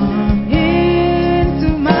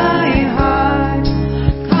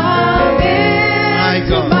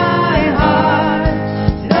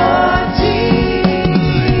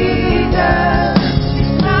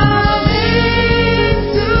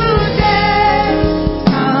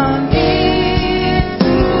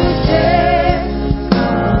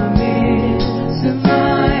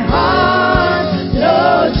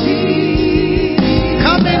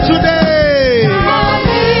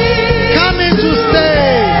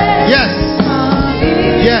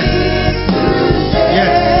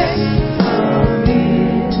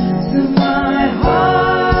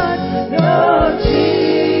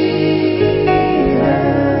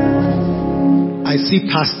 I see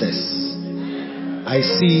pastors, I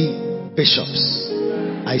see bishops,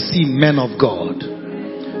 I see men of God.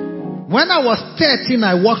 When I was 13,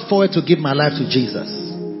 I walked forward to give my life to Jesus.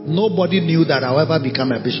 Nobody knew that I'll ever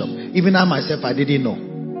become a bishop. Even I myself, I didn't know.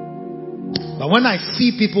 But when I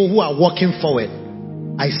see people who are walking forward,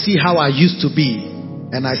 I see how I used to be,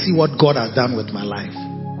 and I see what God has done with my life.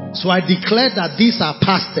 So I declare that these are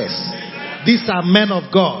pastors, these are men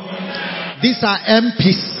of God, these are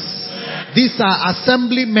MPs, these are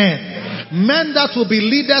assemblymen, men that will be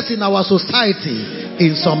leaders in our society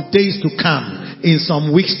in some days to come, in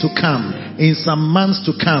some weeks to come, in some months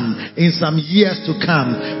to come, in some years to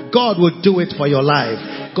come. God will do it for your life.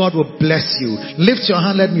 God will bless you. Lift your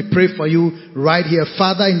hand. Let me pray for you right here.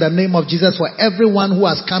 Father, in the name of Jesus, for everyone who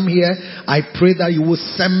has come here, I pray that you will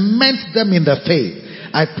cement them in the faith.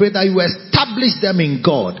 I pray that you establish them in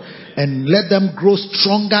God and let them grow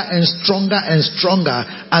stronger and stronger and stronger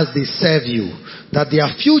as they serve you. That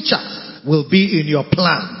their future will be in your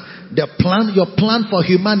plan. Your plan for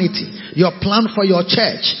humanity, your plan for your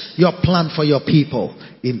church, your plan for your people.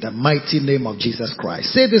 In the mighty name of Jesus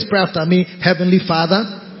Christ. Say this prayer after me. Heavenly Father,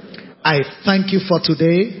 I thank you for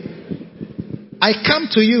today. I come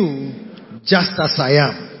to you just as I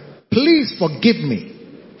am. Please forgive me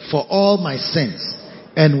for all my sins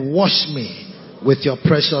and wash me with your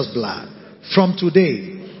precious blood. From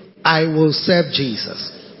today, I will serve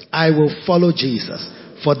Jesus. I will follow Jesus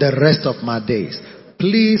for the rest of my days.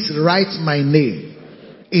 Please write my name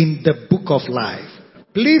in the book of life.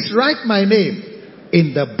 Please write my name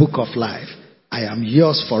in the book of life. I am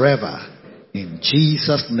yours forever. In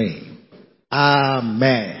Jesus' name.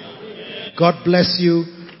 Amen. God bless you.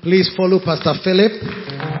 Please follow Pastor Philip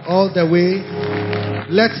all the way.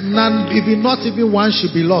 Let none, not even one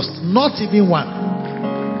should be lost. Not even one.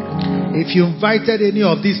 If you invited any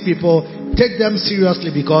of these people, take them seriously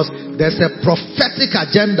because there's a prophetic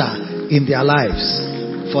agenda in their lives.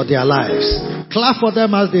 For their lives. Clap for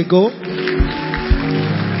them as they go.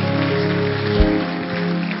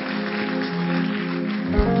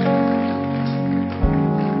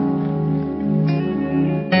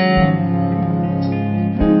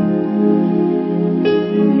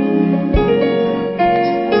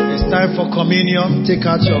 Time for communion. Take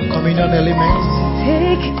out your communion elements.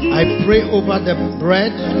 I pray over the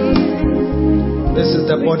bread. This is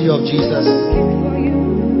the body of Jesus.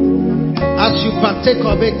 As you partake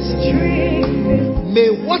of it, may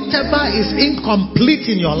whatever is incomplete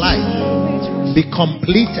in your life be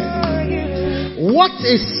completed. What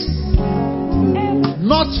is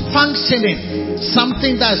not functioning,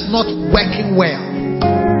 something that is not working well,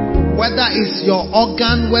 whether it's your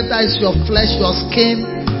organ, whether it's your flesh, your skin,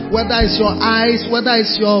 whether it's your eyes, whether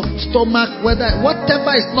it's your stomach,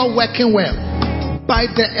 whatever is not working well, by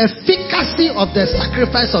the efficacy of the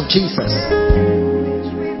sacrifice of Jesus,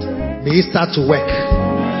 may it start to work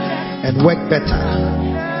and work better.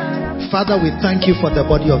 Father, we thank you for the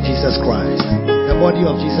body of Jesus Christ. The body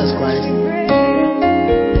of Jesus Christ.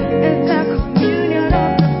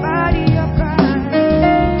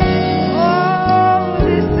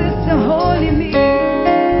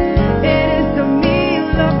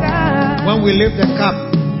 We lift the cup.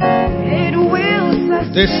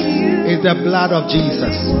 This is the blood of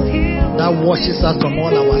Jesus that washes us from all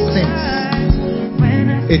our sins.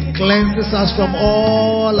 It cleanses us from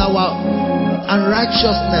all our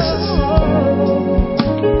unrighteousnesses,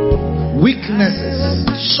 weaknesses,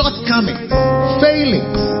 shortcomings,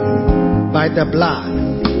 failings. By the blood,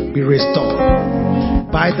 be restored.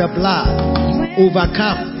 By the blood,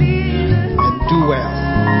 overcome and do well.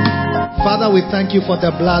 Father, we thank you for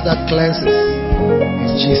the blood that cleanses.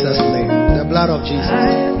 In Jesus' name. The blood of Jesus.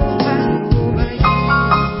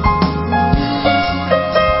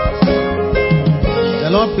 The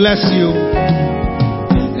Lord bless you.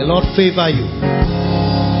 The Lord favor you.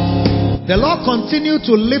 The Lord continue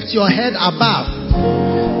to lift your head above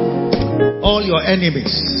all your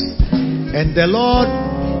enemies. And the Lord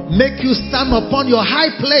make you stand upon your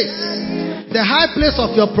high place. The high place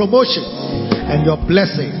of your promotion and your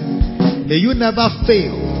blessing. May you never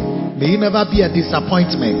fail. May you never be a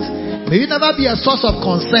disappointment. May you never be a source of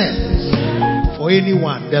concern for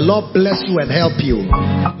anyone. The Lord bless you and help you.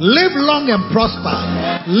 Live long and prosper.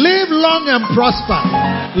 Live long and prosper.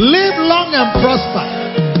 Live long and prosper.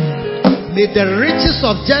 May the riches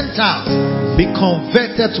of Gentiles be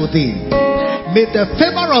converted to thee. May the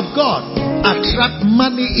favor of God attract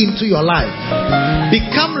money into your life.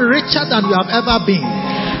 Become richer than you have ever been.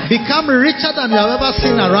 Become richer than you have ever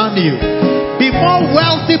seen around you. Be more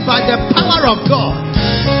wealthy by the power of God.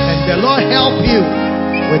 And the Lord help you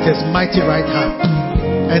with his mighty right hand.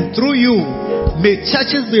 And through you, may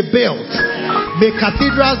churches be built. May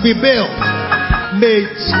cathedrals be built.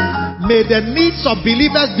 May the needs of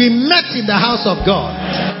believers be met in the house of God.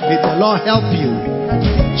 May the Lord help you.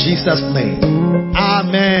 In Jesus' name.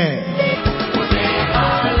 Amen.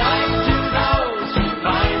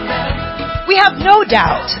 We have no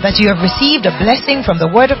doubt that you have received a blessing from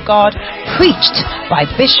the Word of God preached by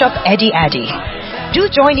Bishop Eddie Addy.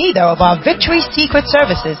 Do join either of our Victory Secret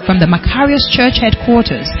services From the Makarios Church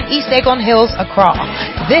headquarters, East Legon Hills, Accra,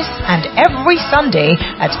 this and every Sunday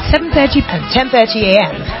at 7:30 and 10:30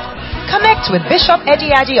 a.m. Connect with Bishop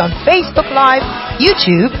Eddie Addy on Facebook Live,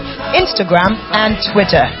 YouTube, Instagram, and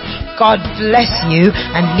Twitter. God bless you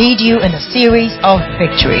and lead you in a series of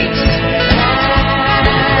victories.